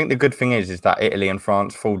think the good thing is that Italy and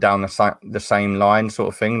France fall down the same line, sort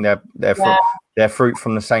of thing. They're fruit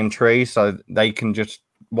from the same tree, so they can just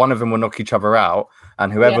one of them will knock each other out,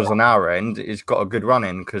 and whoever's on our end has got a good run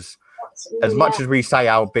in. Because as much as we say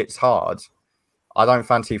our bit's hard, I don't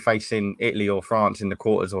fancy facing Italy or France in the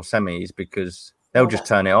quarters or semis because they'll just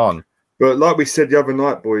turn it on. But like we said the other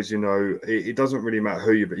night, boys, it doesn't really matter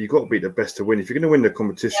who but you've got to be the best to win. If you're going to win the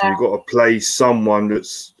competition, you've got to play someone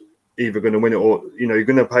that's either going to win it or, you're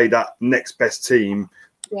going to play that next best team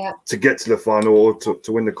to get to the final or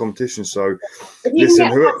to win the competition. So, if you can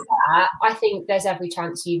get past that, I think there's every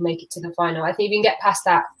chance you make it to the final. I think if you can get past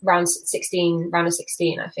that round of 16, I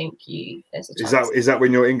think there's a chance. Is that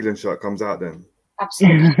when your England shirt comes out then?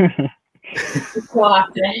 Absolutely.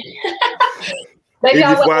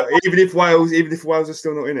 Even if Wales are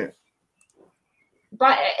still not in it.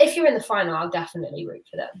 But if you're in the final, I'll definitely root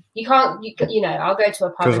for them. You can't, I'll go to a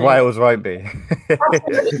pub. Because Wales won't be.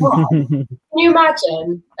 Absolutely not. Can you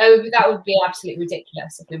imagine? That would be absolutely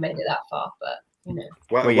ridiculous if we made it that far. But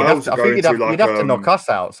well, you'd have to knock us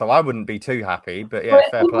out, so I wouldn't be too happy. But yeah,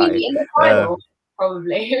 fair play. In the final,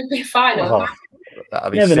 probably it would be final.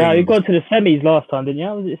 Never know. You got to the semis last time, didn't you?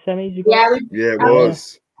 Was it semis? Yeah, it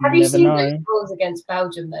was. Have you seen those goals against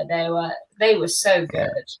Belgium? Though they were so good.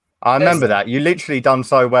 I remember that. You literally done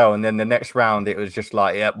so well, and then the next round it was just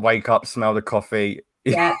like, wake up, smell the coffee.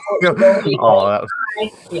 Yeah. That was...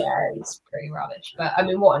 Yeah, it's pretty rubbish. But I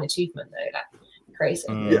mean, what an achievement though! Like crazy.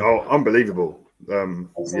 Yeah, unbelievable.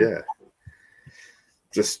 Yeah.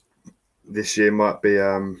 Just this year might be.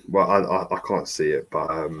 Well, I can't see it,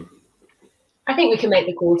 but I think we can make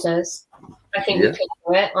the quarters. I think we can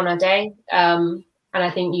do it on our day. And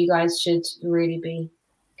I think you guys should really be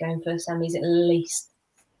going for semis at least.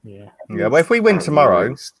 Yeah. Well, if we win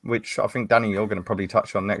tomorrow, which I think Danny, you're going to probably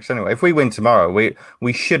touch on next anyway. If we win tomorrow,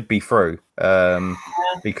 we should be through.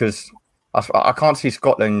 Because I can't see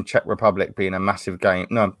Scotland, Czech Republic being a massive game.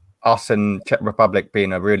 No, us and Czech Republic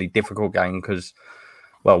being a really difficult game because,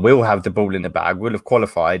 well, we'll have the ball in the bag. We'll have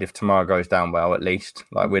qualified if tomorrow goes down well, at least.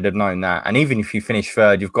 Like, we'd have known that. And even if you finish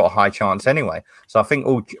third, you've got a high chance anyway. So I think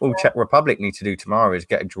all Czech Republic need to do tomorrow is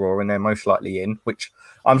get a draw, and they're most likely in, which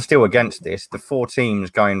I'm still against this. The 4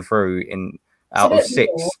 teams going through out of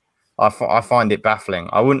 6, I find it baffling.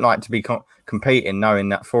 I wouldn't like to be competing knowing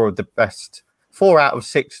that 4 out of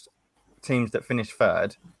 6 teams that finish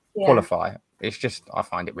third qualify. It's just, I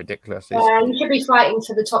find it ridiculous. You should be fighting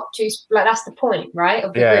for the top 2. Like, that's the point, right?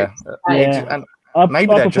 Of the group. And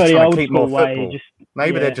maybe they're just trying to keep more football.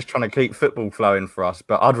 Maybe they're just trying to keep football flowing for us.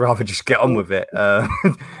 But I'd rather just get on with it than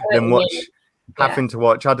having to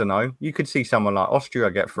watch. I don't know. You could see someone like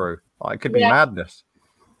Austria get through. Like, it could be madness.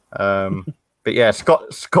 But yeah,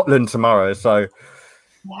 Scotland tomorrow. So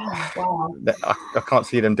I can't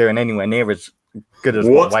see them doing anywhere near as good as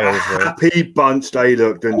what Wales were. Happy bunch they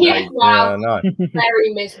looked, didn't they? Wow. Yeah, no.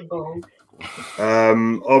 Very miserable.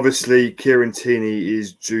 Obviously, Kieran Tierney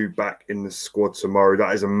is due back in the squad tomorrow.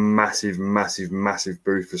 That is a massive, massive, massive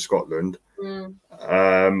boost for Scotland.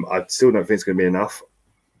 I still don't think it's going to be enough.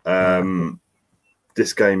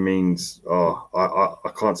 This game means, I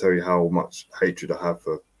can't tell you how much hatred I have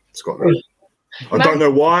for Scotland. I don't know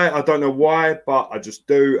why, but I just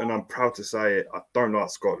do, and I'm proud to say it. I don't like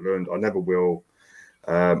Scotland. I never will,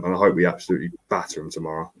 and I hope we absolutely batter them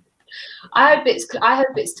tomorrow. I hope it's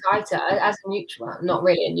tighter as a neutral. I'm not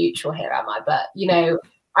really a neutral here, am I? But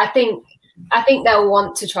I think they'll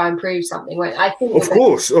want to try and prove something. I think, of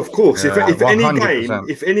course. Yeah,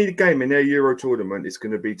 if any game in their Euro tournament is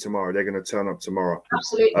going to be tomorrow, they're going to turn up tomorrow.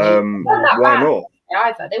 Absolutely. Why not?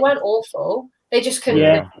 Either they weren't awful. They just couldn't.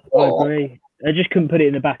 Yeah, I agree. They just couldn't put it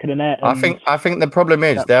in the back of the net. I think the problem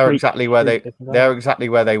is they're exactly where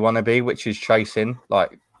they want to be, which is chasing.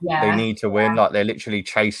 Like they need to win. Like they're literally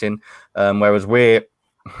chasing. Whereas we've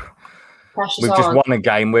just won a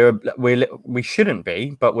game. We shouldn't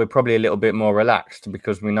be, but we're probably a little bit more relaxed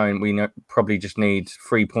because we know probably just need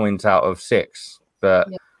 3 points out of 6. But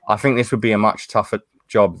I think this would be a much tougher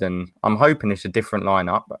job than I'm hoping it's a different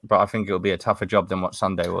lineup, but I think it'll be a tougher job than what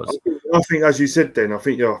Sunday was. I think, as you said, then I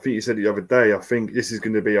think you said it the other day. I think this is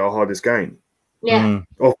going to be our hardest game.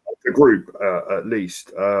 Of the group, at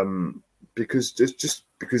least, because it's just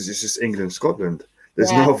England, Scotland.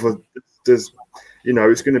 There's no other. It's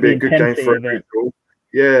going to be a good game for a neutral.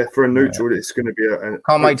 Yeah, for a neutral, it's going to be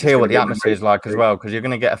Can't wait to hear what the atmosphere is like as well, because you're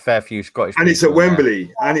going to get a fair few Scottish. And it's at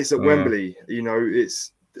Wembley. Wembley.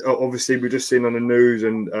 It's obviously we've just seen on the news,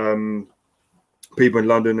 and people in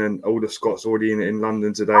London and all the Scots already in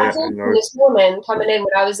London today. I saw them this morning coming in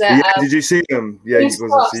when I was at. Did you see them? Yeah,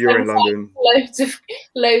 you're in London.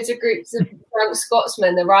 Loads of groups of drunk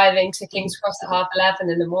Scotsmen arriving to King's Cross at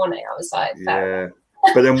 11:30 in the morning. I was like, yeah.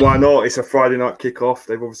 But then why not? It's a Friday night kickoff.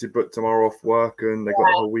 They've obviously booked tomorrow off work and they've got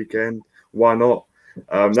the whole weekend. Why not?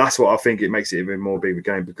 That's what I think it makes it even more big a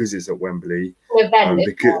game because it's at Wembley. An event.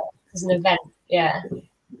 It's an event. Yeah.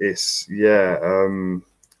 It's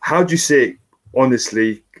how do you see it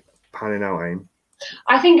honestly panning out, Aim?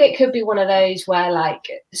 I think it could be one of those where like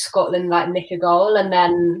Scotland like nick a goal and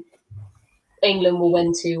then England will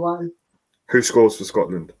win 2-1. Who scores for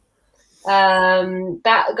Scotland?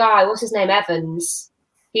 That guy, what's his name? Evans.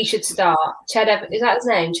 He should start. Ched Evans. Is that his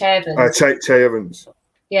name? Che Evans. Che Evans.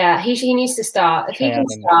 Yeah, he needs to start. If he can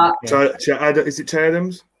start. Is it Che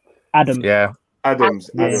Adams? Adams. Yeah. Adams.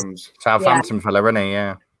 Southampton fella, isn't he?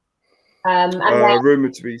 Yeah.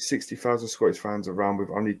 Rumoured to be 60,000 Scottish fans around with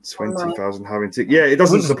only 20,000 having tickets. Yeah, it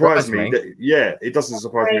doesn't surprise me. It doesn't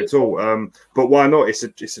surprise me at all. But why not? It's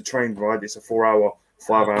a train ride. It's a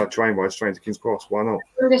 5-hour train ride straight to King's Cross. Why not?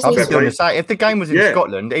 I was going to say, if the game was in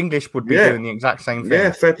Scotland, English would be doing the exact same thing.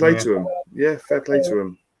 Yeah, fair play to him. Yeah, fair play to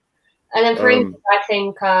him. And then for England, I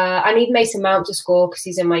think I need Mason Mount to score because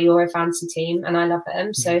he's in my Euro fantasy team and I love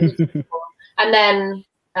him. So, and then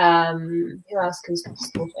who else can score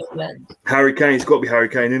for England? Harry Kane. It's got to be Harry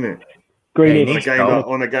Kane, isn't it? Grealish.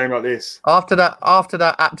 On a game like this. After that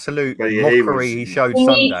absolute mockery he showed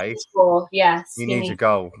Sunday, he needs a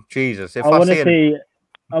goal. Jesus, I want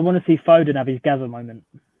to see Foden have his gather moment.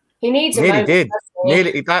 He needs a moment.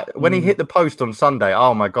 Nearly that when he hit the post on Sunday.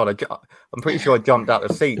 Oh my god! I'm pretty sure I jumped out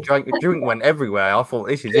the seat. Drink went everywhere. I thought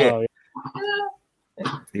this is it.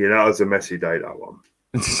 Yeah, that was a messy day. That one.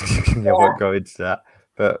 I won't go into that,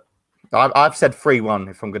 but I've said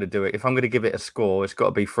 3-1 if I'm going to do it. If I'm going to give it a score, it's got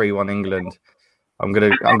to be 3-1 England. I'm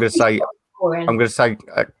going to say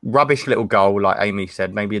a rubbish little goal, like Amy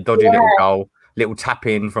said, maybe a dodgy little goal, little tap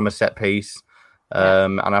in from a set piece,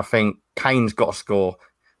 and I think Kane's got to score.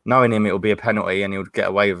 Knowing him, it'll be a penalty and he'll get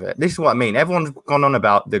away with it. This is what I mean. Everyone's gone on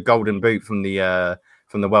about the golden boot from the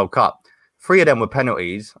World Cup. 3 of them were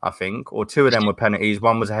penalties, I think, or 2 of them were penalties.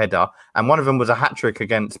 1 was a header, and 1 of them was a hat trick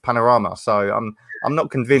against Panorama. So I'm not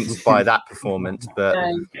convinced by that performance, but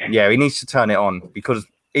yeah, he needs to turn it on because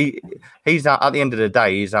he's at the end of the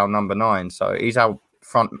day, he's our number 9. So he's our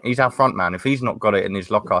front man. If he's not got it in his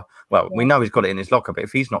locker, well, we know he's got it in his locker, but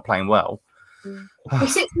if he's not playing well. He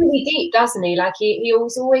sits really deep, doesn't he? Like he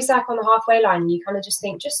was always like on the halfway line. You kind of just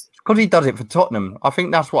think, because he does it for Tottenham. I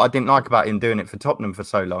think that's what I didn't like about him doing it for Tottenham for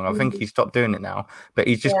so long. I think he stopped doing it now, but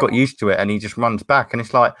he's just got used to it and he just runs back. And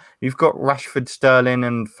it's like you've got Rashford, Sterling,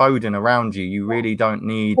 and Foden around you. You really don't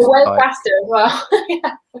need. Faster as well.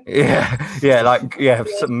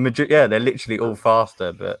 They're literally all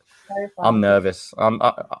faster. But I'm nervous.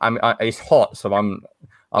 It's hot, so I'm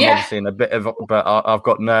obviously in a bit of, but I've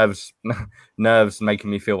got nerves making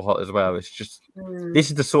me feel hot as well. It's just this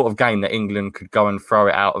is the sort of game that England could go and throw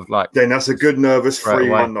it out of like. Then that's a good nervous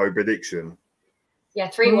 3-1 no prediction. Yeah,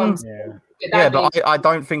 3-1. Yeah, but I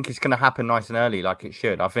don't think it's going to happen nice and early like it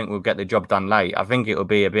should. I think we'll get the job done late. I think it'll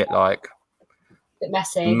be a bit like. Bit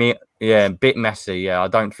messy. A bit messy. Yeah, I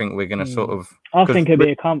don't think we're going to sort of. I think it'll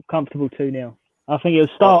be a comfortable 2-0. I think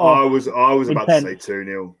it'll start off. I was about to say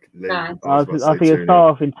 2-0. I think it'll start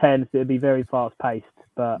off intense. It'll be very fast paced,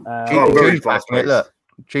 but very fast paced. Look,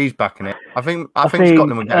 G's backing it. I think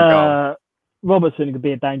Scotland will get a goal. Robertson could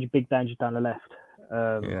be a big danger down the left.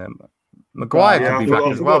 Maguire could be back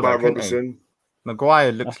as well. Robertson.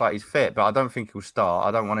 Maguire looks like he's fit, but I don't think he'll start.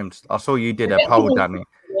 I don't want him to. I saw you did a poll, Danny.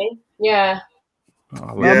 Yeah.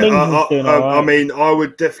 I mean, I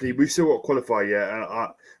would definitely. We've still got to qualify yet, and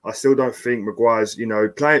I still don't think Maguire's.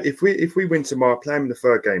 Playing. If we win tomorrow, play him in the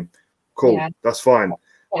third game. Cool, that's fine.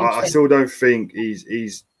 I still don't think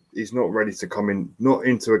he's not ready to come in. Not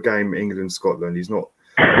into a game England Scotland. He's not.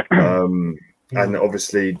 And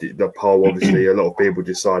obviously the poll. Obviously, a lot of people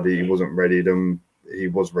decided he wasn't ready. Then he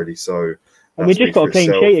was ready. So. And we just got a clean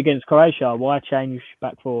sheet against Croatia. Why change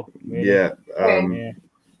back 4? Really? Yeah.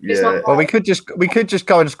 Yeah. Well, we could just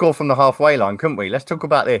go and score from the halfway line, couldn't we? Let's talk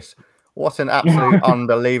about this. What an absolute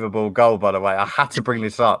unbelievable goal, by the way. I had to bring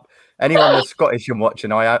this up. Anyone that's Scottish and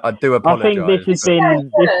watching, I do apologise. I think this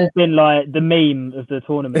has been like the meme of the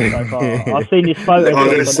tournament so far. I've seen this photo.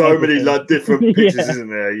 There's so many different pictures, isn't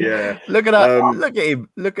there? Yeah. Look at that. Look at him.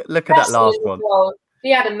 Look at that last one.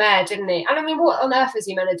 He had a mare, didn't he? And I mean, what on earth is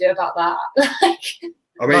he meant to do about that?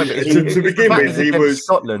 I mean, to begin with, he was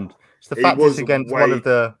Scotland. It's the fact it's against one of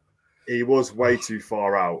the. He was way too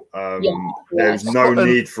far out. There's no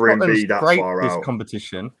need for him to be that far out. This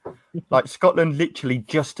competition, like Scotland literally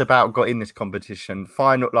just about got in this competition.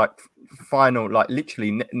 Final, like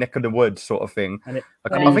literally neck of the woods sort of thing. And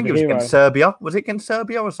I think it was against Serbia. Was it against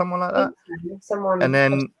Serbia or someone like that? Someone. And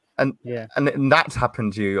then and that's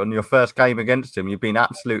happened to you on your first game against him. You've been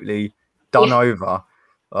absolutely done over.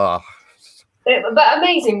 Oh. But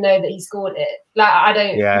amazing though that he scored it. Like I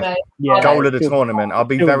don't know. Yeah, goal of the tournament. I'll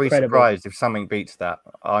be very incredible. surprised if something beats that.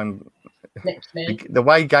 The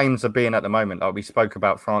way games are being at the moment, like we spoke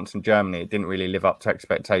about France and Germany, it didn't really live up to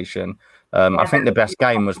expectation. I think the best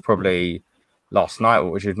game was probably last night,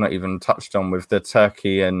 which we've not even touched on, with the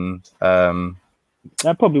Turkey and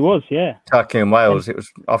that probably was, Turkey and Wales.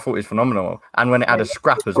 I thought it was phenomenal, and when it had a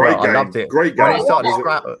scrap as well, I loved it. Great game. When it started to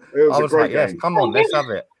scrap, I was like, yes, come on, let's have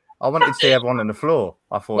it. I wanted to see everyone on the floor.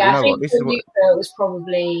 I thought, this is what it was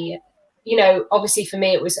probably. Obviously for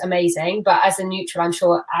me it was amazing, but as a neutral, I'm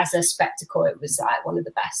sure as a spectacle, it was like one of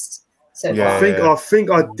the best. So I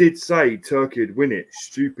think I did say Turkey would win it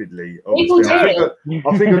stupidly. People did.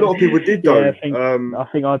 I think a lot of people did though. I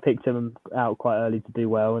think I picked them out quite early to do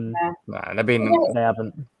well, and they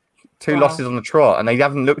haven't. Two losses on the trot, and they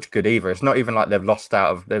haven't looked good either. It's not even like they've lost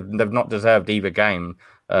out of. They've not deserved either game.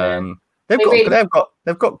 They've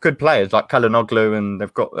got good players like Calhanoglu, and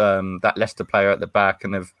they've got that Leicester player at the back,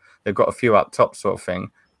 and they've got a few up top sort of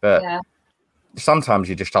thing. But sometimes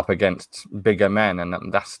you're just up against bigger men,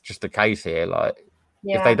 and that's just the case here. Like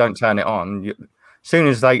if they don't turn it on, soon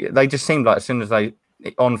as they just seemed like as soon as they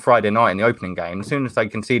on Friday night in the opening game, as soon as they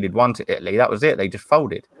conceded one to Italy, that was it. They just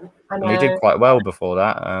folded. And they did quite well before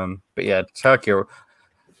that. But yeah,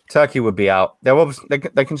 Turkey would be out. They're obviously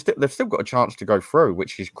they've still got a chance to go through,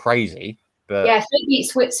 which is crazy. But if they beat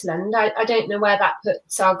Switzerland, I don't know where that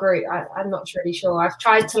puts our group. I'm not really sure. I've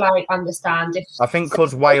tried to understand if. I think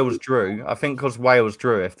because Wales drew.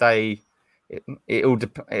 If they,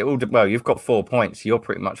 well, you've got 4 points. You're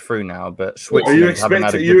pretty much through now. But Switzerland haven't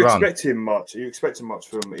had a good run. Are you expecting much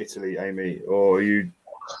from Italy, Amy, or are you?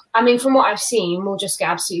 I mean, from what I've seen, we'll just get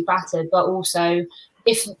absolutely battered. But also,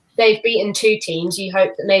 if they've beaten two teams, you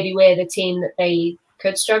hope that maybe we're the team that they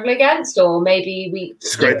could struggle against, or maybe we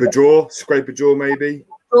scrape a draw maybe.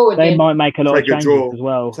 They might make a lot of changes as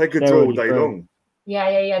well. Take a draw all day long.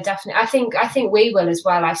 Yeah, definitely. I think we will as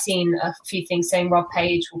well. I've seen a few things saying Rob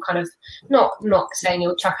Page will kind of not saying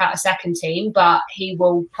he'll chuck out a second team, but he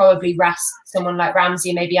will probably rest someone like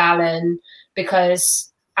Ramsey, maybe Allen,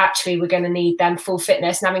 because actually we're going to need them full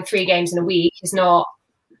fitness, and having 3 games in a week is not.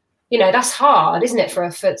 That's hard, isn't it, for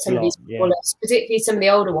some of these ballers, particularly some of the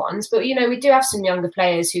older ones. But, we do have some younger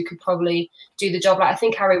players who could probably do the job. Like, I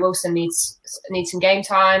think Harry Wilson needs some game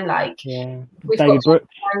time. We've David got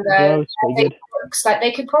Brooks. Like,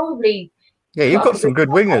 they could probably... Yeah, you've got some good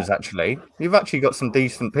wingers, actually. You've actually got some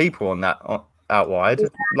decent people on that out wide. Yeah.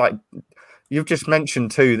 Like, you've just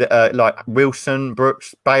mentioned, too, that like Wilson,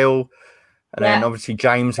 Brooks, Bale, and then obviously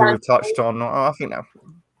James, who we've touched on. I think that...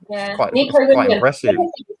 Yeah, quite impressive.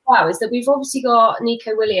 Is that we've obviously got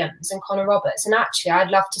Nico Williams and Connor Roberts, and actually I'd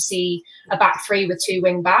love to see a back 3 with 2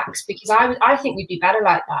 wing backs, because I think we'd be better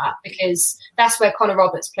like that, because that's where Connor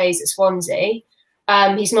Roberts plays at Swansea.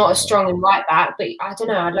 He's not as strong in right back, but I don't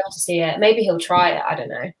know. I'd love to see it. Maybe he'll try it. I don't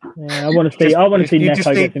know. Yeah, I want to see. You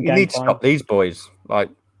need to stop these boys, like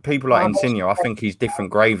people like Insigne. I think he's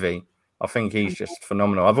different gravy. I think he's just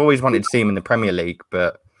phenomenal. I've always wanted to see him in the Premier League,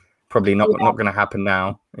 but. Probably not going to happen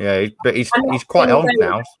now. Yeah, but he's quite old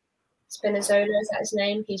now. Spinazzola, is that his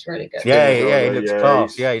name? He's really good. Yeah, he looks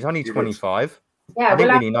class. Yeah, he's only 25. Yeah, I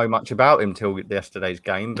didn't really know much about him till yesterday's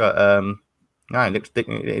game, but no, it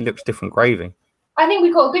looks different gravy. I think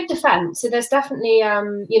we've got a good defence, so there's definitely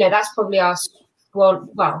that's probably our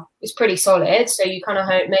well, it's pretty solid. So you kind of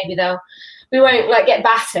hope maybe we won't get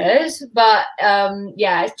battered, but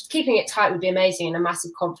keeping it tight would be amazing and a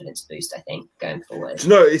massive confidence boost, I think, going forward.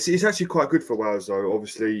 No, it's actually quite good for Wales, though.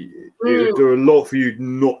 Obviously, it would do a lot for you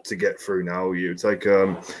not to get through now. You take,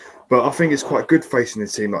 but I think it's quite good facing a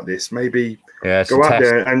team like this. Maybe go out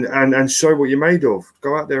there and show what you're made of.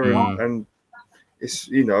 Go out there and it's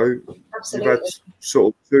Absolutely. You've had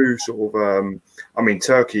sort of 2 I mean,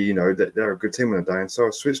 Turkey, they're a good team on the day, and so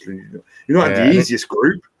is Switzerland. You're not the easiest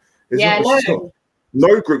group.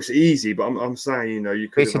 No group's easy, but I'm saying, you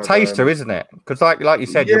could. It's a taster, isn't it? Because like you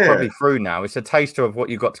said, you're probably through now. It's a taster of what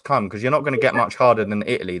you've got to come, because you're not going to get much harder than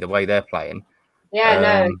Italy the way they're playing.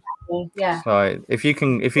 Yeah, So if you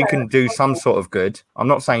can do some sort of good, I'm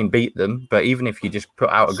not saying beat them, but even if you just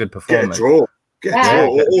put out a good performance, get a draw.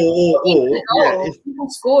 Or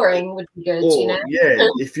scoring would be good.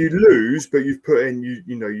 If you lose, but you've put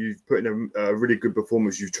in a really good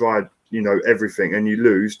performance, you've tried everything, and you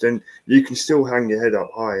lose, then you can still hang your head up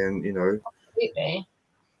high, and Absolutely.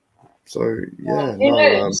 So yeah, Who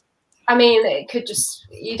knows? I mean, it could just,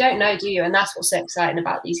 you don't know, do you? And that's what's so exciting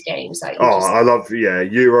about these games. Like, I love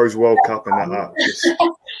Euros, World Cup, and that.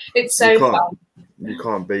 It's so fun. You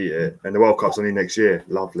can't beat it, and the World Cup's only next year.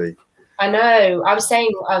 Lovely. I know. I was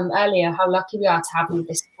saying earlier how lucky we are to have all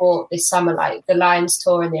this sport this summer, like the Lions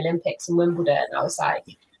Tour and the Olympics and Wimbledon. I was like,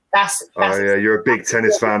 that's you're a big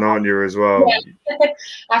tennis fan, aren't you, as well? Yeah.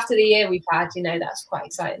 After the year we've had, that's quite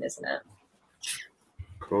exciting, isn't it?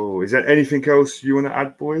 Cool. Is there anything else you want to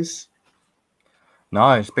add, boys?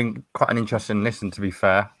 No, it's been quite an interesting listen, to be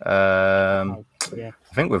fair. I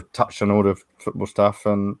think we've touched on all the football stuff.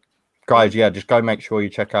 And guys, just go make sure you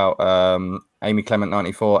check out Amy Clement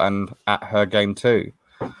 94 and at Her Game too.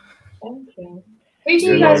 Thank you. Who do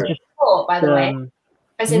you guys support, by the way?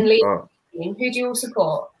 As in Lee? Who do you all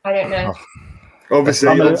support? I don't know.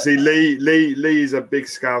 Obviously, Lee is a big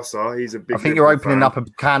Scouser. He's a big. I think you're opening up a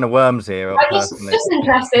can of worms here. I'm just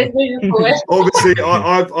interested. Moving forward. Obviously,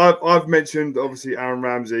 I've mentioned Aaron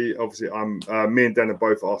Ramsey. Obviously, me and Dan are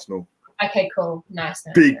both Arsenal. Okay, cool, nice.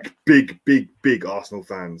 Big Arsenal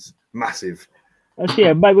fans, massive.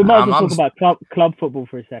 Actually, mate, we might as well talk about club football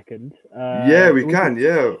for a second. We can.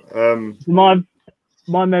 Yeah.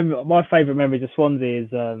 My favourite memories of Swansea is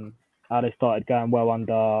how they started going well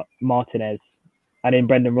under Martinez. And in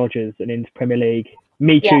Brendan Rodgers and into Premier League.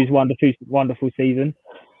 Michu's wonderful season.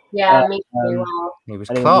 Yeah, Michu. Wow. He was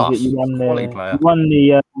class. You won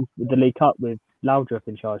the League Cup with Laudrup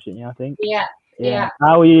in charge, didn't you? I think. Yeah.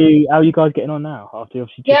 How are you guys getting on now? After you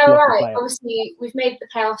obviously right. Obviously, we've made the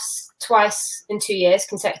playoffs twice in 2 years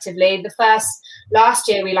consecutively. Last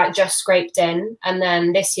year we just scraped in, and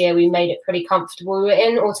then this year we made it pretty comfortable. We were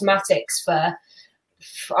in automatics for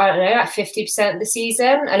I don't know, 50% of the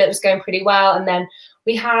season, and it was going pretty well. And then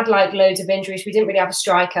we had loads of injuries. We didn't really have a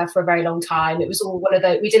striker for a very long time. It was all one of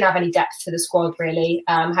those. We didn't have any depth to the squad really.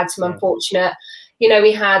 Had some unfortunate.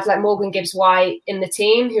 We had Morgan Gibbs-White in the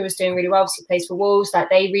team who was doing really well. Obviously plays for Wolves.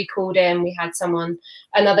 They recalled him. We had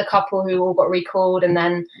another couple who all got recalled, and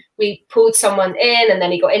then we pulled someone in, and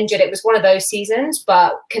then he got injured. It was one of those seasons.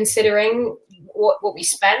 But considering what we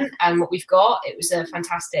spent and what we've got, it was a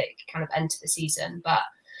fantastic kind of end to the season. But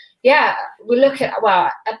yeah, we look at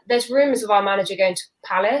there's rumours of our manager going to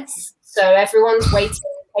Palace, so everyone's waiting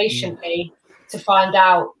patiently to find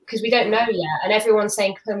out because we don't know yet, and everyone's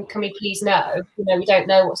saying, can we please know? We don't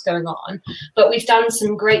know what's going on, but we've done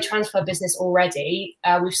some great transfer business already.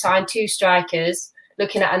 We've signed 2 strikers,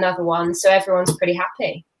 looking at another one, so everyone's pretty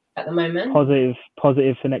happy at the moment.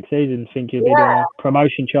 Positive for next season. Think you'll be the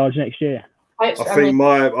promotion charge next year? I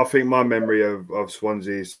think my memory of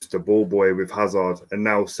Swansea is the ball boy with Hazard, and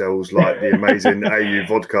now sells the amazing AU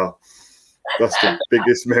vodka. That's the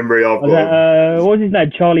biggest memory I've got. What was his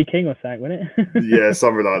name? Charlie King or something, wasn't it? Yeah,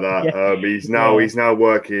 something like that. He's now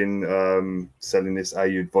working selling this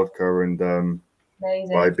AU vodka and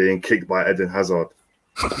by being kicked by Eden Hazard.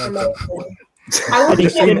 I've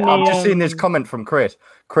just seen this comment from Chris.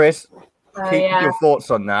 Chris, keep your thoughts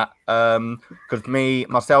on that, because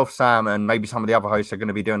myself, Sam, and maybe some of the other hosts are going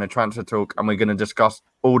to be doing a transfer talk, and we're going to discuss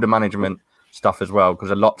all the management stuff as well,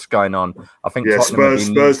 because a lot's going on. I think Spurs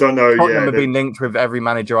don't know. Tottenham have been linked with every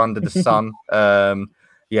manager under the sun.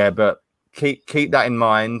 But keep that in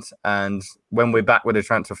mind, and when we're back with the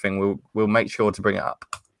transfer thing, we'll make sure to bring it up.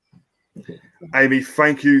 Amy,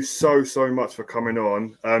 thank you so much for coming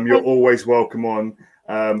on. You're always welcome on.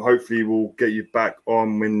 Hopefully we'll get you back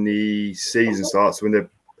on when the season starts, when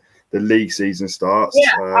the league season starts.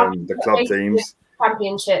 The club teams.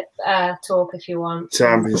 Championship talk if you want.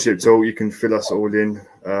 Championship talk. You can fill us all in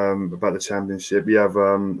about the championship. We have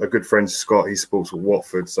a good friend, Scott. He supports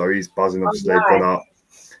Watford, so he's buzzing. Obviously, they've gone up,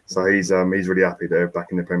 so he's really happy they're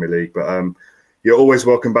back in the Premier League. But you're always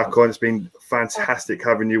welcome back on. It's been fantastic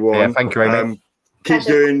having you on. Yeah, thank you, Amy. Keep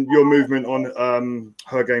doing your movement on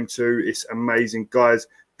Her Game too. It's amazing, guys.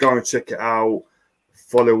 Go and check it out.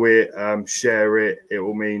 Follow it. Share it. It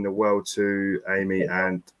will mean the world to Amy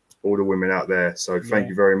and all the women out there. So thank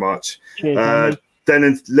you very much. Cheers, Dan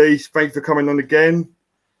and Lee, thank you for coming on again.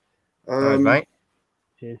 Mate.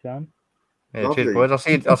 Cheers, Sam. Yeah, cheers, boys.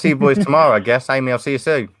 I'll see you boys tomorrow, I guess. Amy, I'll see you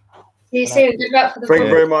soon. See you soon. Good luck for the Thank you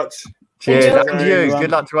very much. Cheers. And you.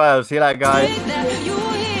 Good luck to Wales. See you later, guys.